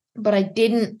 but I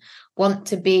didn't want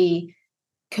to be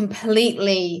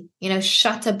completely,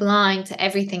 shutter blind to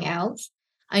everything else.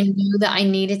 I knew that I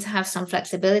needed to have some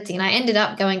flexibility, and I ended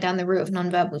up going down the route of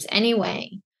nonverbals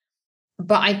anyway.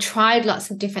 But I tried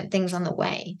lots of different things on the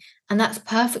way, and that's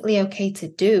perfectly okay to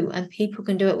do. And people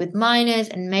can do it with minors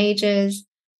and majors.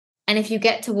 And if you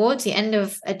get towards the end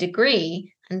of a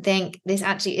degree and think this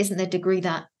actually isn't the degree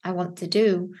that I want to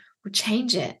do, well,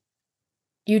 change it.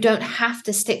 You don't have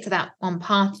to stick to that one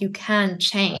path. You can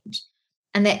change.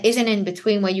 And there is an in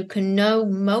between where you can know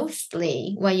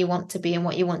mostly where you want to be and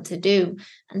what you want to do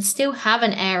and still have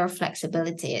an air of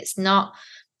flexibility. It's not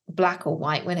black or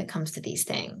white when it comes to these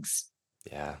things.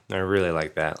 Yeah, I really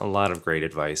like that. A lot of great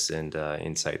advice and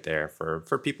insight there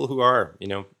for people who are,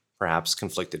 perhaps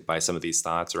conflicted by some of these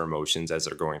thoughts or emotions as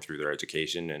they're going through their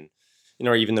education and,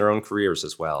 or even their own careers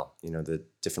as well, the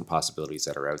different possibilities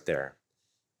that are out there.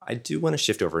 I do want to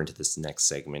shift over into this next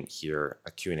segment here,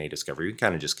 a Q&A discovery. We can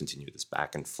kind of just continue this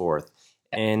back and forth.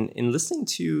 And in listening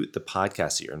to the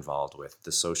podcast that you're involved with,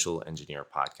 the Social Engineer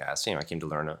podcast, I came to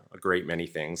learn a great many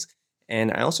things.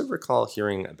 And I also recall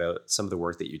hearing about some of the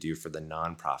work that you do for the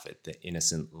nonprofit, the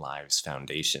Innocent Lives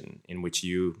Foundation, in which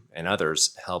you and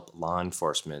others help law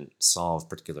enforcement solve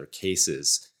particular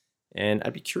cases. And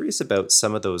I'd be curious about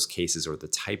some of those cases or the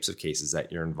types of cases that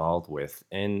you're involved with.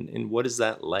 And what is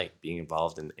that like, being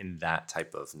involved in that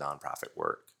type of nonprofit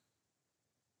work?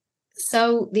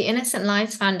 So the Innocent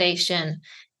Lives Foundation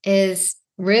is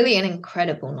really an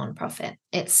incredible nonprofit.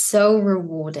 It's so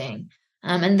rewarding.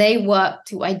 And they work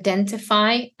to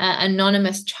identify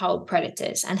anonymous child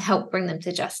predators and help bring them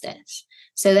to justice.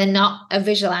 So they're not a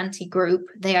vigilante group.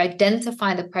 They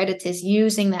identify the predators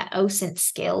using their OSINT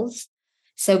skills.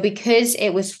 So because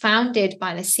it was founded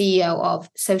by the CEO of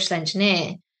Social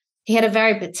Engineer, he had a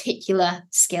very particular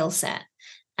skill set.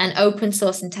 And open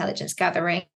source intelligence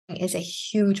gathering is a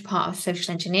huge part of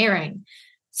social engineering.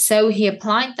 So he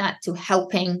applied that to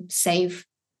helping save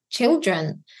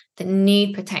children that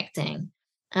need protecting.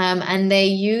 And they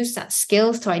use that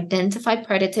skills to identify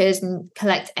predators and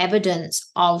collect evidence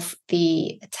of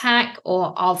the attack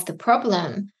or of the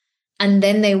problem. And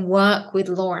then they work with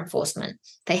law enforcement.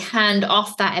 They hand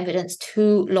off that evidence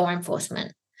to law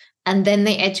enforcement. And then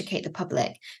they educate the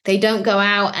public. They don't go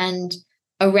out and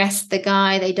arrest the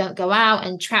guy. They don't go out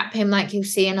and trap him like you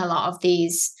see in a lot of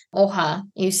these, or her,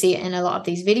 you see it in a lot of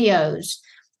these videos.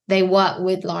 They work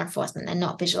with law enforcement. They're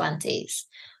not vigilantes.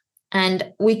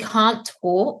 And we can't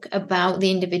talk about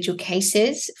the individual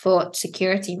cases for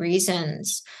security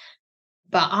reasons.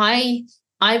 But I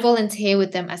volunteer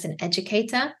with them as an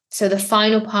educator. So the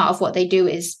final part of what they do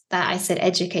is that I said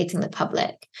educating the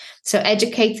public. So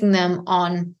educating them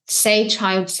on, say,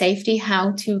 child safety,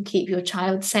 how to keep your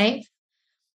child safe.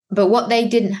 But what they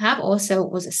didn't have also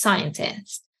was a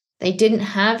scientist. They didn't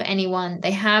have anyone.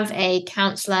 They have a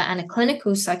counselor and a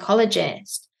clinical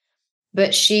psychologist,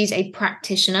 but she's a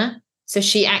practitioner. So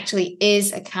she actually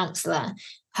is a counselor.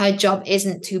 Her job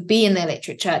isn't to be in the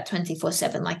literature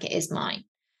 24/7 like it is mine.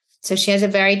 So she has a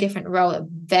very different role, a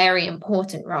very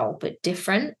important role, but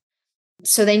different.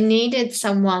 So they needed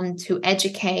someone to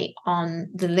educate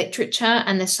on the literature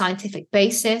and the scientific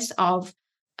basis of,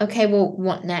 okay, well,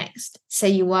 what next? Say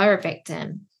you were a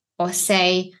victim, or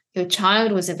say your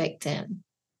child was a victim.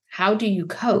 How do you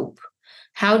cope?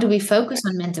 How do we focus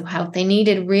on mental health? They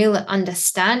needed real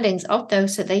understandings of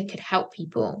those so they could help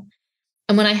people.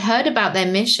 And when I heard about their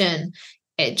mission,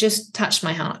 it just touched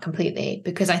my heart completely,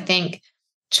 because I think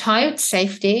child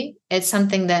safety is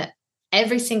something that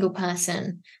every single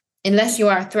person, unless you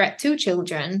are a threat to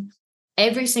children,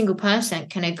 every single person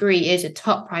can agree is a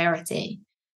top priority,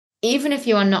 even if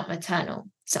you are not maternal.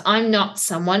 So I'm not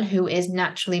someone who is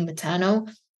naturally maternal.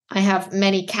 I have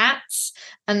many cats,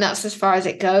 and that's as far as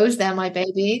it goes. They're my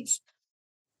babies.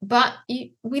 But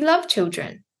we love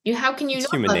children. How can you It's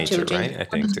not human love nature, children? right? I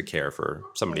think to care for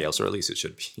somebody else, or at least it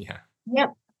should be. Yeah.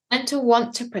 Yep. And to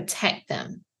want to protect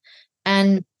them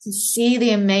and to see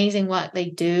the amazing work they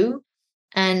do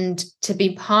and to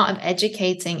be part of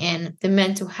educating in the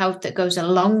mental health that goes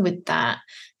along with that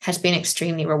has been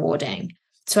extremely rewarding.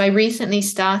 So I recently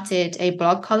started a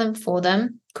blog column for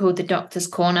them called The Doctor's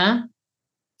Corner.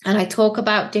 And I talk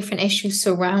about different issues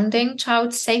surrounding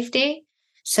child safety.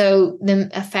 So the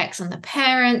effects on the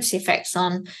parents, the effects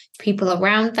on people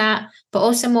around that, but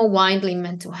also more widely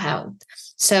mental health.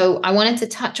 So I wanted to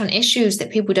touch on issues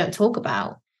that people don't talk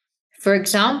about. For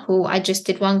example, I just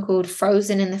did one called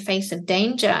Frozen in the Face of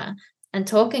Danger, and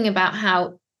talking about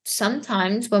how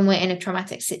sometimes when we're in a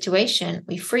traumatic situation,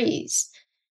 we freeze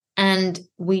and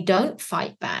we don't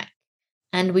fight back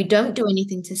and we don't do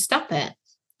anything to stop it.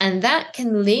 And that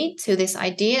can lead to this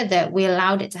idea that we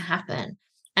allowed it to happen.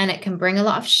 And it can bring a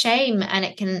lot of shame and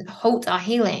it can halt our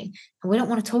healing. And we don't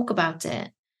want to talk about it.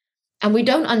 And we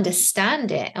don't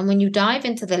understand it. And when you dive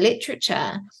into the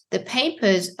literature, the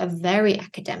papers are very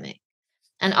academic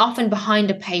and often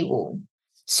behind a paywall.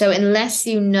 So unless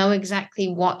you know exactly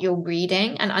what you're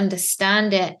reading and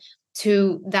understand it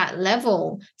to that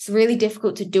level, it's really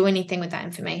difficult to do anything with that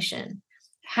information.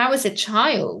 How is a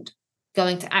child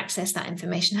going to access that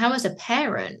information? How is a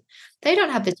parent? They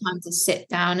don't have the time to sit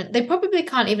down. They probably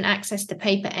can't even access the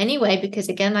paper anyway, because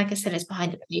again, like I said, it's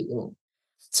behind a paywall.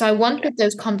 So I wanted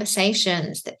those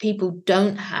conversations that people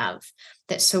don't have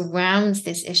that surrounds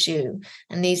this issue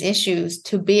and these issues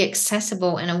to be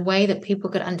accessible in a way that people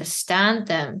could understand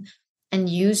them and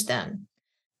use them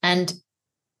and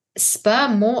spur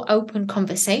more open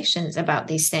conversations about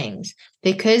these things.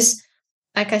 Because,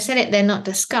 like I said, they're not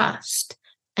discussed.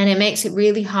 And it makes it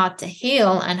really hard to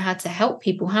heal and hard to help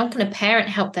people. How can a parent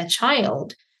help their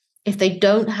child if they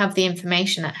don't have the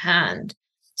information at hand?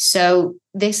 So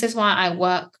this is why I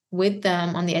work with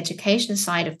them on the education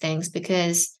side of things,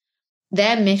 because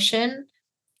their mission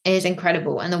is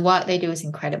incredible and the work they do is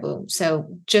incredible. So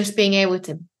just being able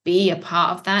to be a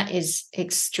part of that is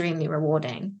extremely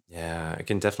rewarding. Yeah, I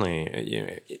can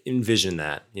definitely envision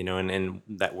that, and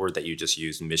that word that you just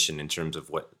used, mission, in terms of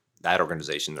what that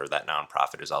organization or that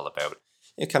nonprofit is all about.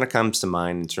 It kind of comes to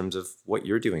mind in terms of what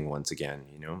you're doing once again,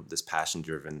 this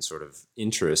passion-driven sort of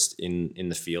interest in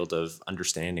the field of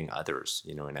understanding others,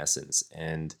 in essence,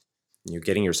 and you're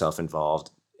getting yourself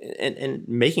involved and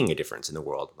making a difference in the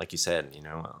world. Like you said,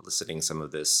 eliciting some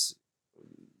of this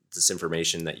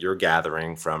information that you're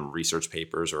gathering from research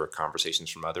papers or conversations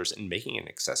from others and making it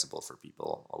accessible for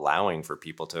people, allowing for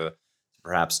people to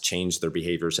perhaps change their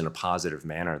behaviors in a positive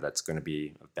manner that's going to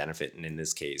be of benefit. And in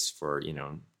this case, for,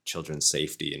 children's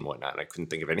safety and whatnot. I couldn't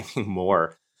think of anything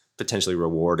more potentially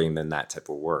rewarding than that type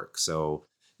of work. So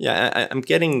yeah, I'm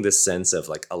getting this sense of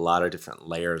like a lot of different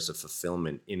layers of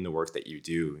fulfillment in the work that you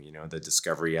do, the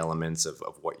discovery elements of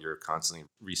what you're constantly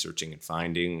researching and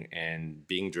finding and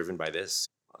being driven by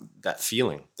that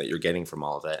feeling that you're getting from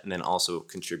all of that, and then also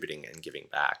contributing and giving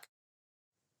back.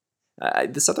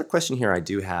 This other question here I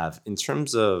do have, in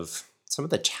terms of some of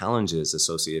the challenges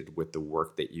associated with the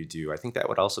work that you do, I think that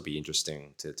would also be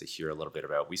interesting to hear a little bit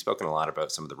about. We've spoken a lot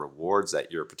about some of the rewards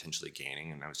that you're potentially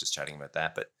gaining, and I was just chatting about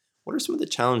that, but what are some of the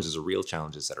challenges or real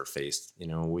challenges that are faced,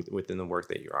 within the work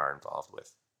that you are involved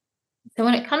with? So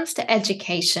when it comes to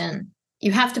education,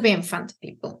 you have to be in front of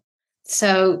people.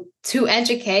 So to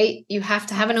educate, you have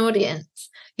to have an audience.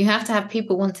 You have to have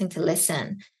people wanting to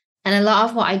listen. And a lot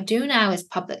of what I do now is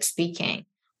public speaking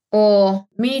or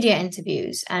media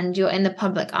interviews, and you're in the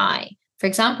public eye. For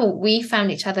example, we found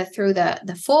each other through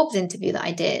the Forbes interview that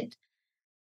I did.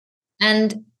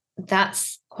 And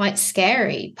that's quite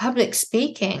scary. Public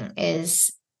speaking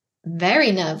is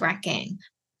very nerve-wracking.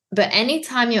 But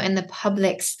anytime you're in the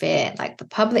public sphere, like the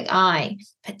public eye,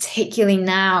 particularly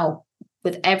now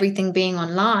with everything being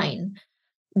online,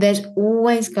 there's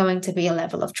always going to be a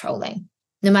level of trolling,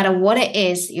 no matter what it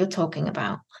is you're talking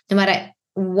about, no matter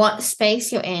what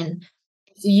space you're in.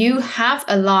 If you have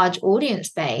a large audience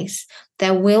base,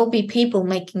 there will be people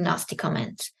making nasty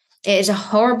comments. It is a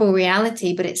horrible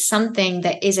reality, but it's something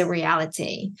that is a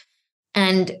reality.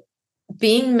 And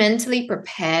being mentally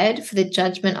prepared for the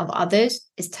judgment of others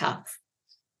is tough.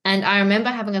 And I remember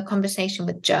having a conversation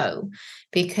with Joe,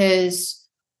 because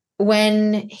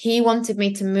when he wanted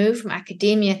me to move from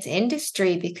academia to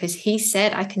industry, because he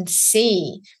said, I can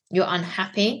see you're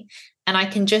unhappy and I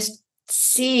can just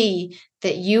see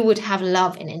that you would have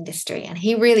love in industry. And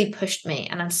he really pushed me.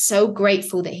 And I'm so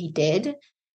grateful that he did.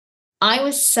 I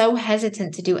was so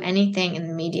hesitant to do anything in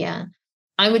the media.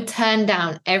 I would turn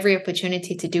down every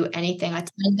opportunity to do anything. I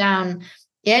turned down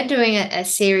Yeah, doing a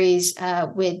series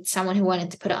with someone who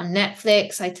wanted to put it on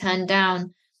Netflix. I turned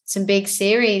down some big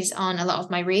series on a lot of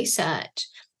my research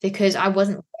because I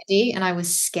wasn't ready and I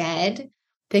was scared,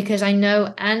 because I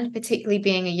know, and particularly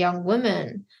being a young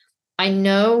woman, I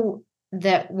know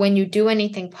that when you do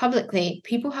anything publicly,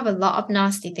 people have a lot of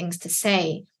nasty things to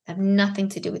say that have nothing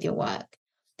to do with your work.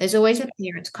 There's always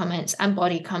appearance comments and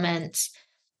body comments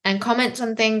and comments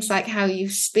on things like how you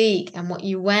speak and what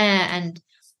you wear. And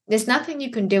there's nothing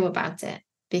you can do about it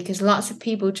because lots of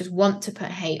people just want to put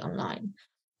hate online.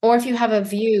 Or if you have a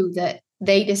view that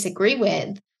they disagree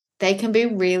with, they can be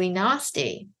really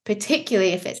nasty,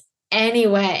 particularly if it's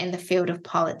anywhere in the field of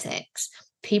politics.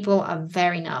 People are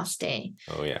very nasty.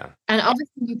 Oh, yeah. And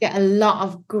obviously, you get a lot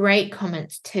of great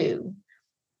comments too.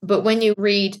 But when you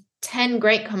read 10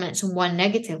 great comments and one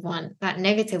negative one, that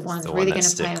negative It's one's the one really that going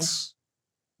to play on. sticks.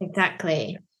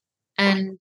 Exactly.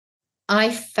 And I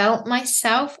felt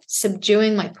myself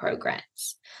subduing my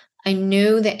progress. I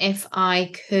knew that if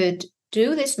I could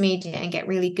do this media and get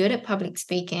really good at public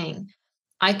speaking,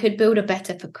 I could build a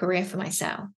better career for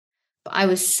myself. But I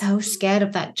was so scared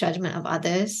of that judgment of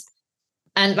others.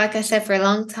 And like I said, for a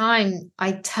long time,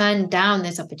 I turned down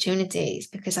those opportunities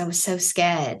because I was so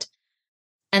scared.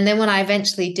 And then when I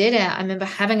eventually did it, I remember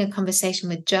having a conversation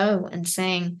with Joe and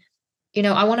saying,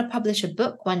 I want to publish a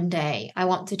book one day. I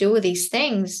want to do all these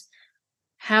things.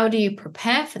 How do you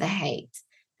prepare for the hate?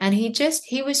 And he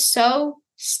was so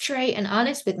straight and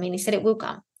honest with me. And he said, it will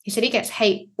come. He said, he gets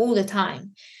hate all the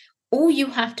time. All you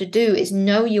have to do is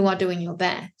know you are doing your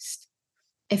best.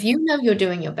 If you know you're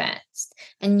doing your best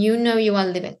and you know you are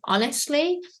living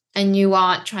honestly and you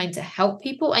are trying to help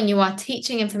people and you are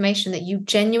teaching information that you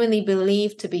genuinely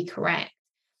believe to be correct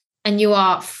and you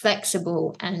are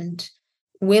flexible and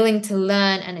willing to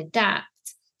learn and adapt,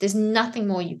 there's nothing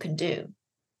more you can do.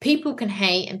 People can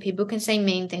hate and people can say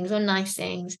mean things or nice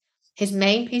things. His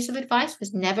main piece of advice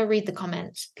was never read the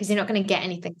comments because you're not going to get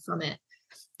anything from it.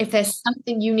 If there's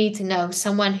something you need to know,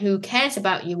 someone who cares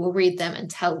about you will read them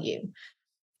and tell you.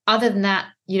 Other than that,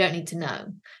 you don't need to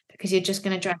know because you're just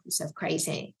going to drive yourself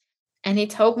crazy. And he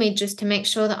told me just to make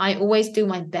sure that I always do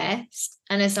my best.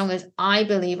 And as long as I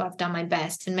believe I've done my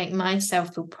best and make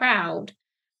myself feel proud,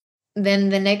 then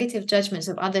the negative judgments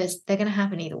of others, they're going to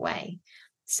happen either way.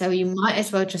 So you might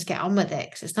as well just get on with it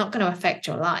because it's not going to affect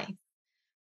your life.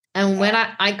 And when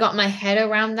I got my head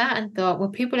around that and thought, well,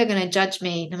 people are going to judge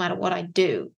me no matter what I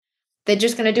do. They're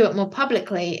just going to do it more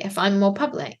publicly if I'm more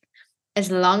public. As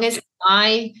long as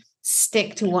I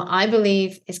stick to what I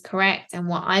believe is correct and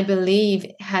what I believe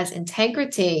has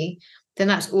integrity, then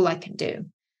that's all I can do.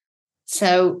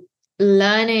 So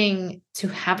learning to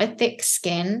have a thick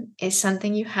skin is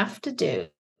something you have to do.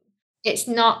 It's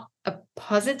not a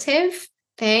positive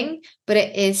thing, but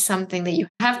it is something that you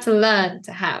have to learn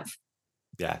to have.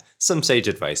 Yeah, some sage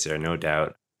advice there, no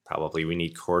doubt. Probably we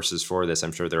need courses for this.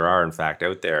 I'm sure there are, in fact,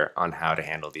 out there on how to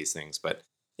handle these things. But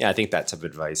yeah, I think that type of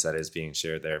advice that is being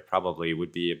shared there probably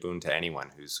would be a boon to anyone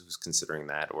who's considering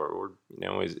that or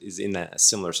is in that a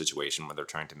similar situation where they're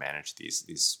trying to manage these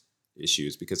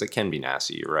issues, because it can be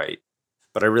nasty. You're right.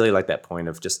 But I really like that point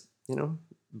of just,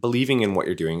 believing in what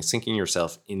you're doing, sinking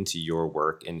yourself into your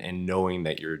work and knowing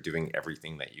that you're doing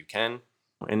everything that you can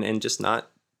and just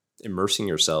not immersing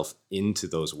yourself into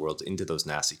those worlds, into those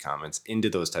nasty comments, into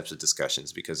those types of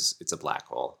discussions, because it's a black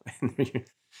hole.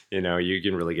 You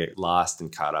can really get lost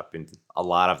and caught up in a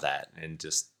lot of that, and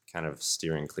just kind of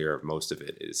steering clear of most of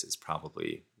it is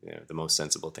probably the most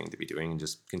sensible thing to be doing, and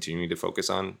just continuing to focus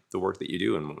on the work that you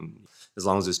do. And as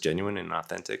long as it's genuine and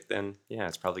authentic, then yeah,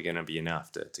 it's probably going to be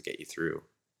enough to get you through.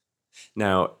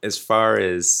 Now, as far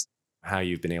as how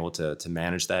you've been able to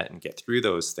manage that and get through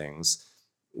those things,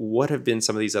 what have been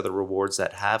some of these other rewards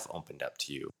that have opened up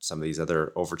to you? Some of these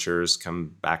other overtures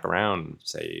come back around,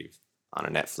 say on a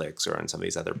Netflix or on some of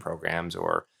these other programs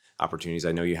or opportunities.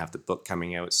 I know you have the book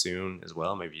coming out soon as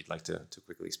well. Maybe you'd like to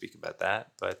quickly speak about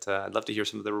that. But I'd love to hear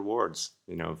some of the rewards,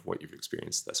 of what you've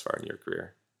experienced thus far in your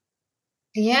career.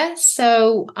 Yeah,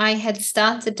 so I had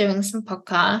started doing some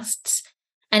podcasts,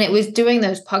 and it was doing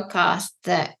those podcasts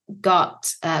that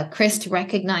got Chris to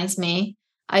recognize me.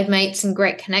 I've made some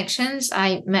great connections.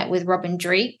 I met with Robin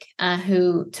Dreeke,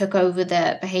 who took over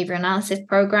the behavior analysis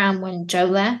program when Joe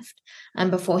left and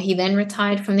before he then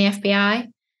retired from the FBI.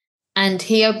 And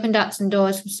he opened up some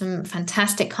doors with some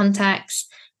fantastic contacts.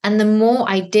 And the more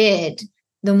I did,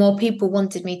 the more people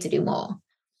wanted me to do more.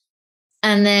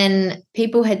 And then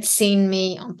people had seen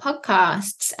me on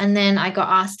podcasts, and then I got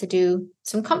asked to do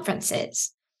some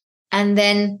conferences. And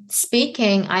then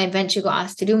speaking, I eventually got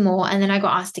asked to do more. And then I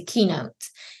got asked to keynote.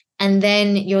 And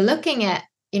then you're looking at,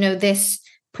 this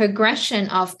progression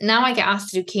of now I get asked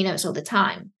to do keynotes all the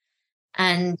time.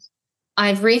 And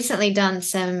I've recently done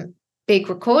some big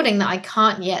recording that I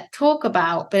can't yet talk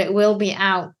about, but it will be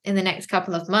out in the next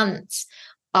couple of months,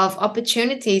 of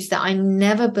opportunities that I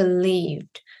never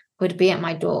believed would be at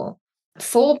my door.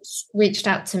 Forbes reached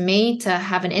out to me to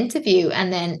have an interview.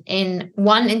 And then in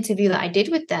one interview that I did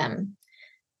with them,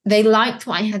 they liked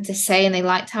what I had to say and they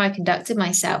liked how I conducted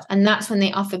myself. And that's when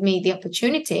they offered me the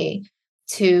opportunity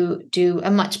to do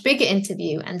a much bigger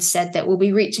interview and said that we'll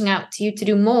be reaching out to you to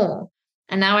do more.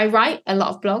 And now I write a lot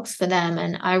of blogs for them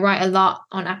and I write a lot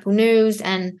on Apple News.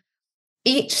 And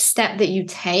each step that you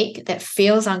take that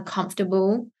feels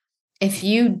uncomfortable, if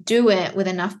you do it with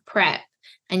enough prep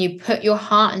and you put your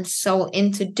heart and soul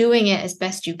into doing it as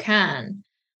best you can,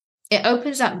 it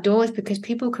opens up doors because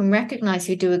people can recognize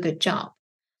you do a good job.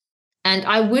 And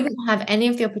I wouldn't have any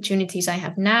of the opportunities I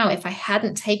have now if I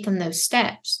hadn't taken those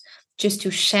steps just to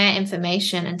share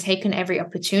information and taken every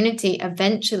opportunity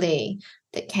eventually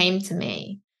that came to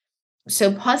me.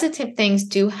 So positive things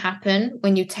do happen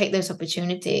when you take those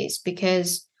opportunities,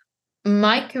 because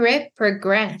my career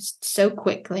progressed so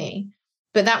quickly,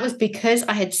 but that was because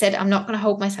I had said, I'm not going to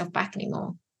hold myself back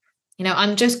anymore.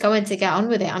 I'm just going to get on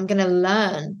with it. I'm going to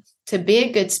learn to be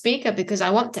a good speaker because I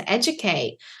want to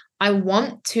educate. I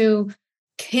want to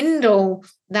kindle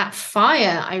that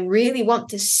fire. I really want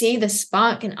to see the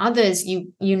spark in others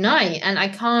unite. And I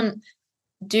can't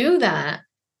do that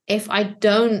if I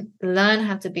don't learn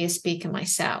how to be a speaker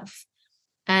myself.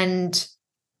 And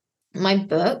my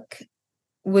book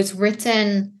was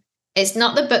written, it's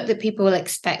not the book that people will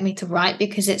expect me to write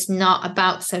because it's not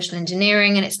about social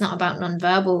engineering and it's not about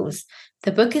nonverbals.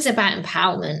 The book is about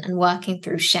empowerment and working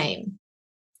through shame.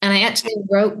 And I actually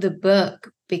wrote the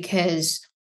book because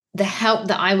the help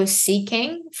that I was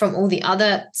seeking from all the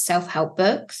other self-help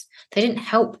books, they didn't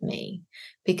help me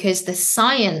because the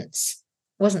science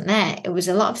wasn't there. It was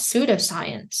a lot of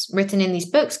pseudoscience written in these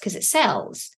books because it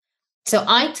sells. So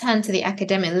I turned to the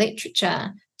academic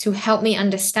literature to help me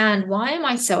understand, why am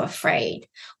I so afraid?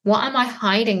 What am I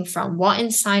hiding from? What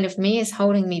inside of me is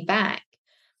holding me back?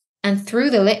 And through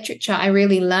the literature, I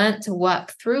really learned to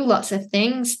work through lots of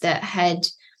things that had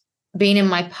been in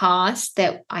my past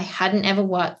that I hadn't ever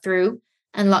worked through,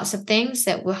 and lots of things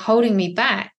that were holding me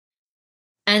back.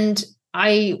 And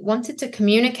I wanted to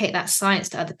communicate that science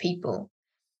to other people.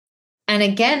 And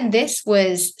again, this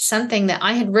was something that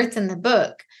I had written the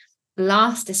book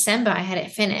last December. I had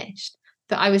it finished,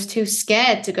 but I was too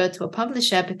scared to go to a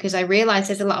publisher because I realized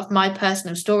there's a lot of my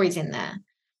personal stories in there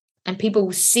and people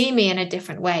will see me in a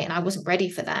different way. And I wasn't ready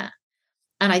for that.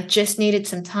 And I just needed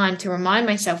some time to remind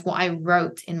myself what I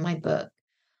wrote in my book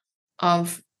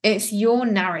of, it's your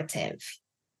narrative.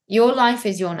 Your life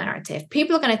is your narrative.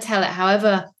 People are going to tell it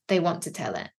however they want to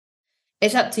tell it.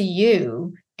 It's up to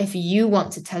you if you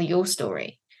want to tell your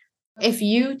story. If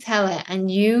you tell it and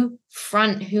you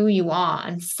front who you are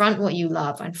and front what you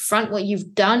love and front what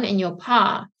you've done in your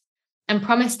path and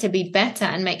promise to be better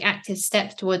and make active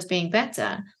steps towards being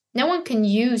better, no one can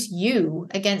use you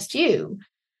against you.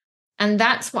 And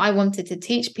that's what I wanted to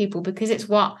teach people because it's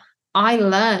what I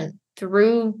learned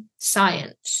through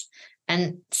science.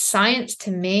 And science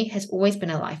to me has always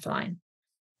been a lifeline.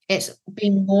 It's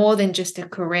been more than just a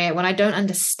career. When I don't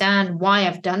understand why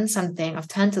I've done something, I've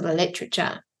turned to the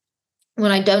literature.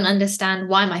 When I don't understand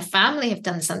why my family have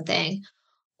done something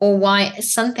or why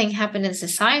something happened in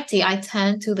society, I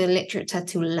turn to the literature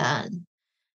to learn.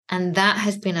 And that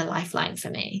has been a lifeline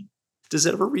for me. Does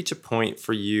it ever reach a point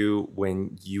for you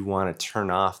when you want to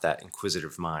turn off that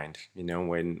inquisitive mind?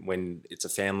 When it's a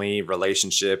family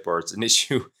relationship or it's an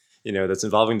issue that's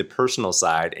involving the personal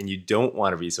side and you don't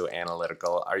want to be so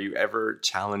analytical. Are you ever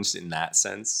challenged in that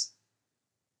sense?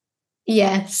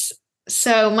 Yes.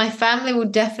 So my family will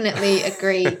definitely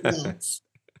agree. Yes.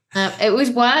 It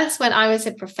was worse when I was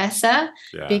a professor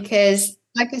because,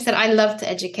 like I said, I love to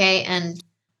educate, and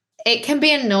it can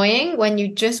be annoying when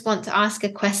you just want to ask a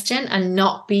question and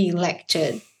not be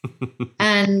lectured.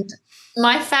 And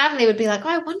my family would be like, oh,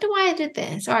 I wonder why I did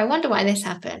this, or I wonder why this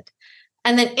happened.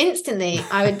 And then instantly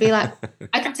I would be like,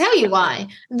 I can tell you why.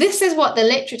 This is what the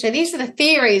literature, these are the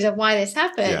theories of why this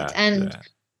happened.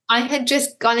 I had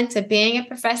just gone into being a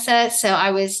professor. So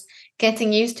I was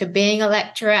getting used to being a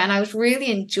lecturer and I was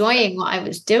really enjoying what I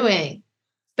was doing.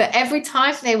 But every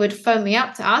time they would phone me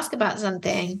up to ask about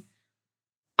something,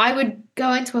 I would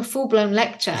go into a full-blown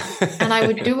lecture and I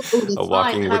would do it all the time. A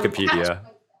walking Wikipedia.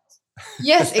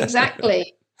 Yes,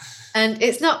 exactly. And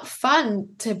it's not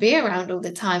fun to be around all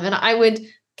the time. And I would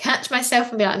catch myself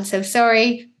and be like, I'm so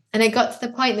sorry. And it got to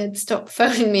the point they'd stop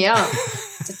phoning me up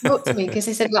to talk to me because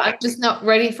they said, well, I'm just not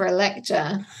ready for a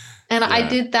lecture. And I Yeah.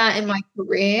 did that in my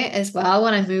career as well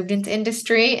when I moved into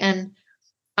industry. And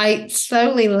I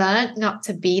slowly learned not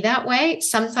to be that way.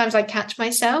 Sometimes I catch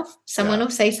myself, someone Yeah.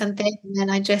 will say something, and then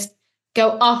I just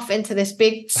go off into this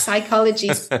big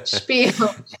psychology spiel.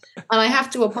 And I have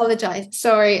to apologize.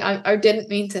 Sorry, I didn't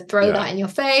mean to throw Yeah. that in your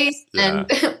face Yeah.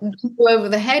 and go over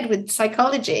the head with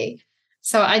psychology.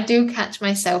 So I do catch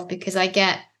myself because I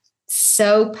get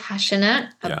so passionate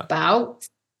Yeah. about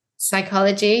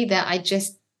psychology that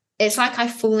it's like I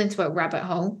fall into a rabbit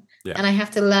hole Yeah. and I have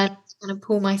to learn to kind of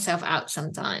pull myself out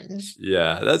sometimes.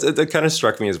 Yeah, that kind of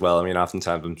struck me as well. I mean,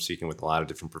 oftentimes I'm speaking with a lot of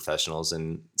different professionals,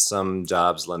 and some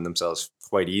jobs lend themselves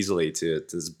quite easily to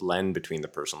this blend between the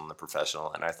personal and the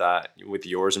professional. And I thought with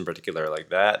yours in particular, like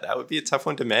that would be a tough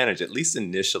one to manage, at least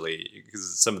initially,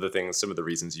 because some of the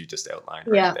reasons you just outlined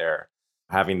right Yeah. there,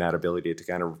 having that ability to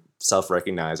kind of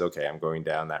self-recognize, okay, I'm going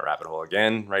down that rabbit hole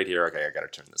again right here. Okay, I got to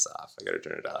turn this off. I got to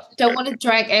turn it off. Don't want to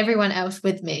drag everyone else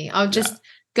with me. I'll Yeah. just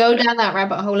go down that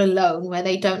rabbit hole alone where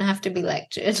they don't have to be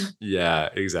lectured. Yeah,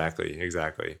 exactly.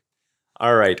 Exactly.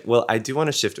 All right. Well, I do want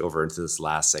to shift over into this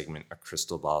last segment, a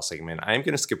crystal ball segment. I am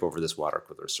going to skip over this water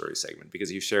cooler story segment because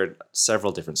you've shared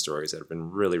several different stories that have been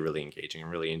really, really engaging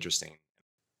and really interesting.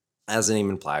 As the name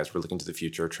implies, we're looking to the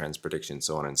future, trends, predictions,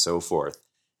 so on and so forth.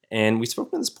 And we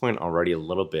spoke to this point already a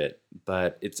little bit,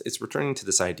 but it's returning to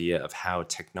this idea of how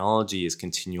technology is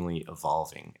continually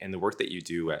evolving. And the work that you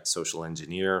do at Social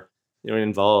Engineer, it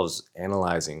involves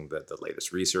analyzing the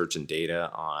latest research and data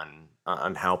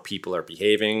on how people are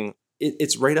behaving.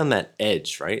 It's right on that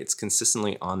edge, right? It's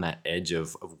consistently on that edge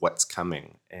of what's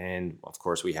coming. And of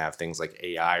course, we have things like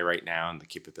AI right now and the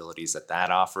capabilities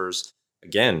that offers,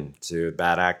 again, to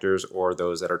bad actors or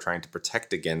those that are trying to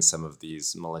protect against some of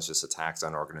these malicious attacks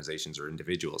on organizations or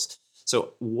individuals.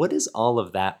 So, what is all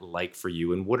of that like for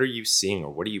you, and what are you seeing, or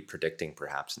what are you predicting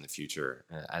perhaps in the future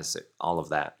as all of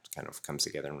that kind of comes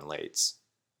together and relates?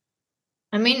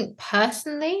 I mean,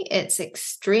 personally, it's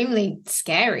extremely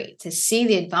scary to see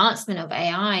the advancement of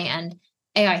AI and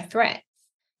AI threats.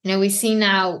 We see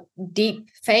now deep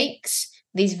fakes,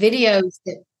 these videos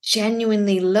that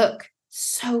genuinely look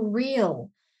so real.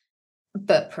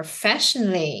 But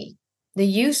professionally, the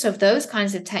use of those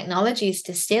kinds of technologies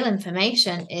to steal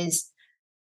information is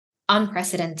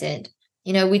unprecedented.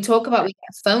 We talk about we get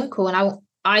a phone call, and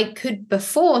I could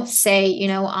before say,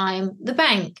 I'm the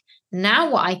bank.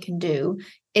 Now what I can do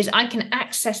is I can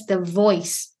access the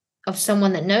voice of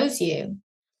someone that knows you,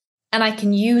 and I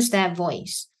can use their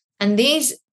voice. And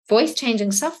these voice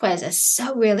changing softwares are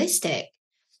so realistic.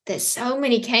 There's so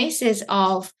many cases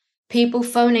of people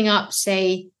phoning up,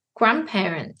 say,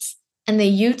 grandparents, and they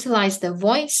utilize the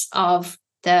voice of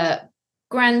the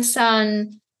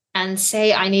grandson and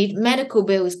say, I need medical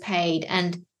bills paid.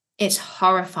 And it's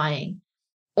horrifying.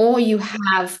 Or you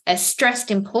have a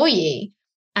stressed employee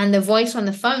and the voice on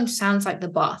the phone sounds like the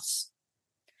boss.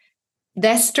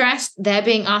 They're stressed. They're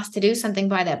being asked to do something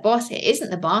by their boss. It isn't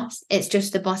the boss. It's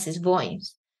just the boss's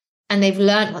voice. And they've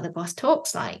learned what the boss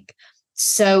talks like.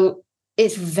 So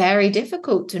it's very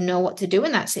difficult to know what to do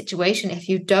in that situation if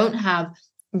you don't have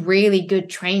really good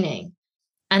training.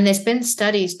 And there's been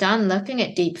studies done looking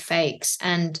at deep fakes,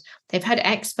 and they've had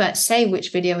experts say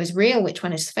which video is real, which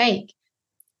one is fake.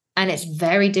 And it's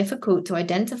very difficult to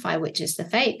identify which is the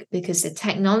fake because the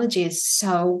technology is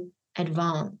so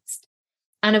advanced.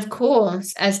 And of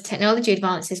course, as technology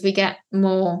advances, we get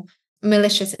more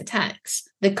malicious attacks.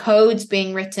 The codes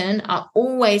being written are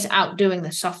always outdoing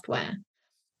the software,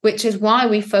 which is why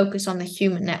we focus on the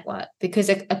human network, because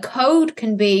a code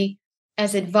can be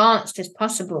as advanced as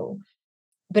possible,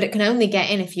 but it can only get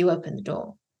in if you open the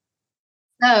door.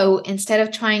 So instead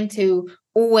of trying to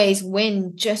always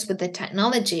win just with the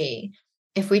technology,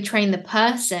 if we train the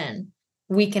person,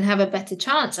 we can have a better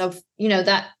chance of,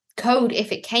 that code,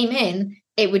 if it came in,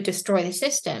 it would destroy the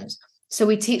systems. So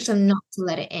we teach them not to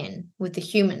let it in with the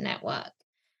human network.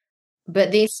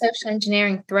 But these social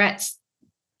engineering threats,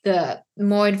 the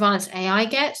more advanced AI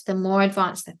gets, the more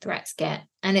advanced the threats get.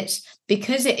 And it's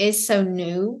because it is so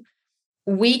new,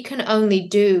 we can only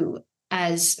do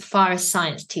as far as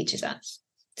science teaches us.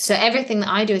 So everything that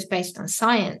I do is based on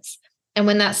science. And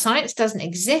when that science doesn't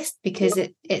exist because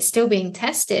it's still being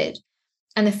tested,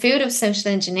 and the field of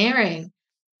social engineering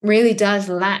really does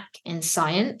lack in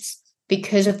science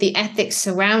because of the ethics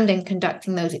surrounding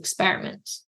conducting those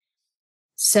experiments.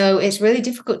 So it's really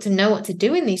difficult to know what to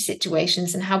do in these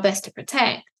situations and how best to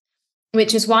protect,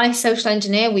 which is why Social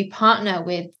Engineer, we partner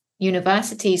with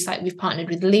universities, like we've partnered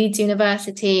with Leeds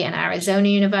University and Arizona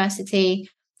University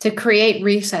to create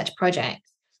research projects,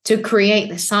 to create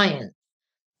the science,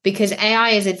 because AI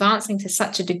is advancing to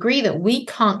such a degree that we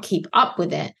can't keep up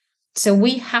with it. So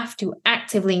we have to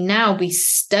actively now be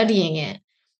studying it.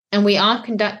 And we are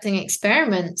conducting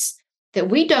experiments that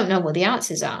we don't know what the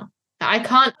answers are. I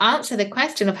can't answer the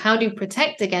question of how to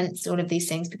protect against all of these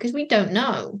things because we don't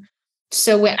know.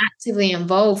 So we're actively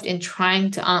involved in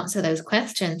trying to answer those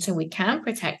questions so we can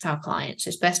protect our clients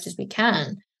as best as we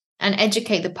can and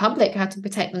educate the public how to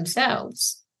protect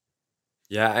themselves.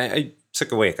 Yeah, I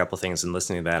took away a couple things in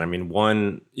listening to that. I mean,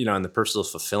 one, on the personal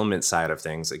fulfillment side of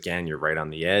things, again, you're right on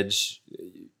the edge.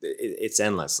 It's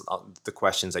endless. The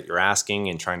questions that you're asking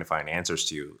and trying to find answers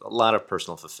to, a lot of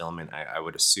personal fulfillment, I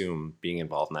would assume, being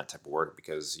involved in that type of work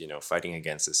because, fighting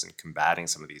against this and combating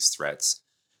some of these threats,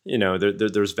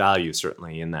 there's value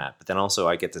certainly in that. But then also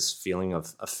I get this feeling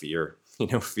of fear,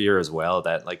 fear as well,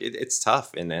 that like it's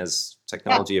tough. And as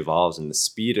technology evolves and the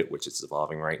speed at which it's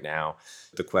evolving right now,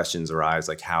 the questions arise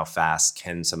like how fast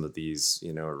can some of these,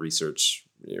 research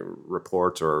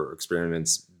reports or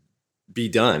experiments be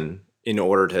done in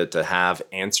order to have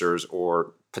answers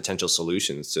or potential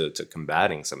solutions to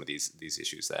combating some of these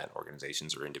issues that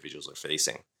organizations or individuals are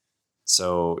facing.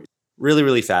 So really,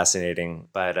 really fascinating.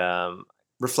 But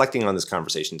reflecting on this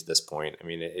conversation to this point, I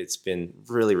mean, it's been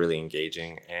really, really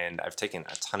engaging and I've taken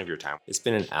a ton of your time. It's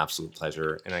been an absolute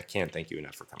pleasure and I can't thank you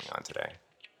enough for coming on today.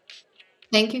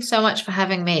 Thank you so much for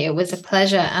having me. It was a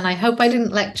pleasure and I hope I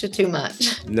didn't lecture too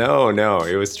much. No,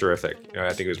 it was terrific.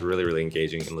 I think it was really, really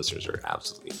engaging and listeners are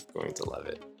absolutely going to love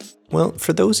it. Well,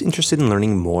 for those interested in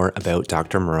learning more about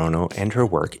Dr. Morono and her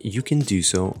work, you can do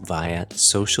so via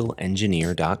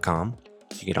socialengineer.com.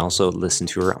 You can also listen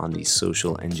to her on the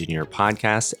Social Engineer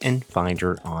podcast and find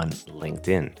her on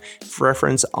LinkedIn. For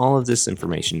reference, all of this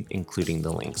information, including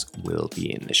the links, will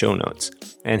be in the show notes.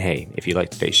 And hey, if you like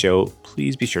today's show,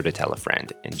 please be sure to tell a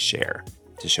friend and share.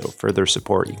 To show further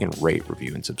support, you can rate,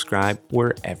 review, and subscribe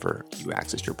wherever you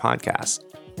access your podcasts.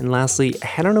 And lastly,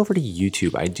 head on over to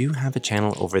YouTube. I do have a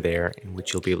channel over there in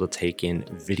which you'll be able to take in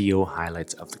video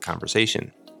highlights of the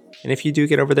conversation. And if you do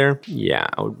get over there,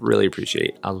 I would really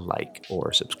appreciate a like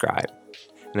or subscribe.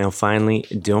 Now, finally,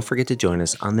 don't forget to join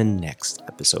us on the next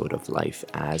episode of Life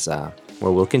As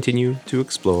where we'll continue to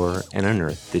explore and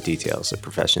unearth the details of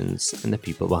professions and the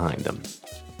people behind them.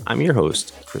 I'm your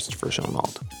host, Christopher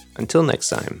Schoenwald. Until next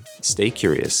time, stay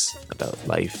curious about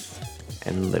life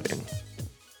and living.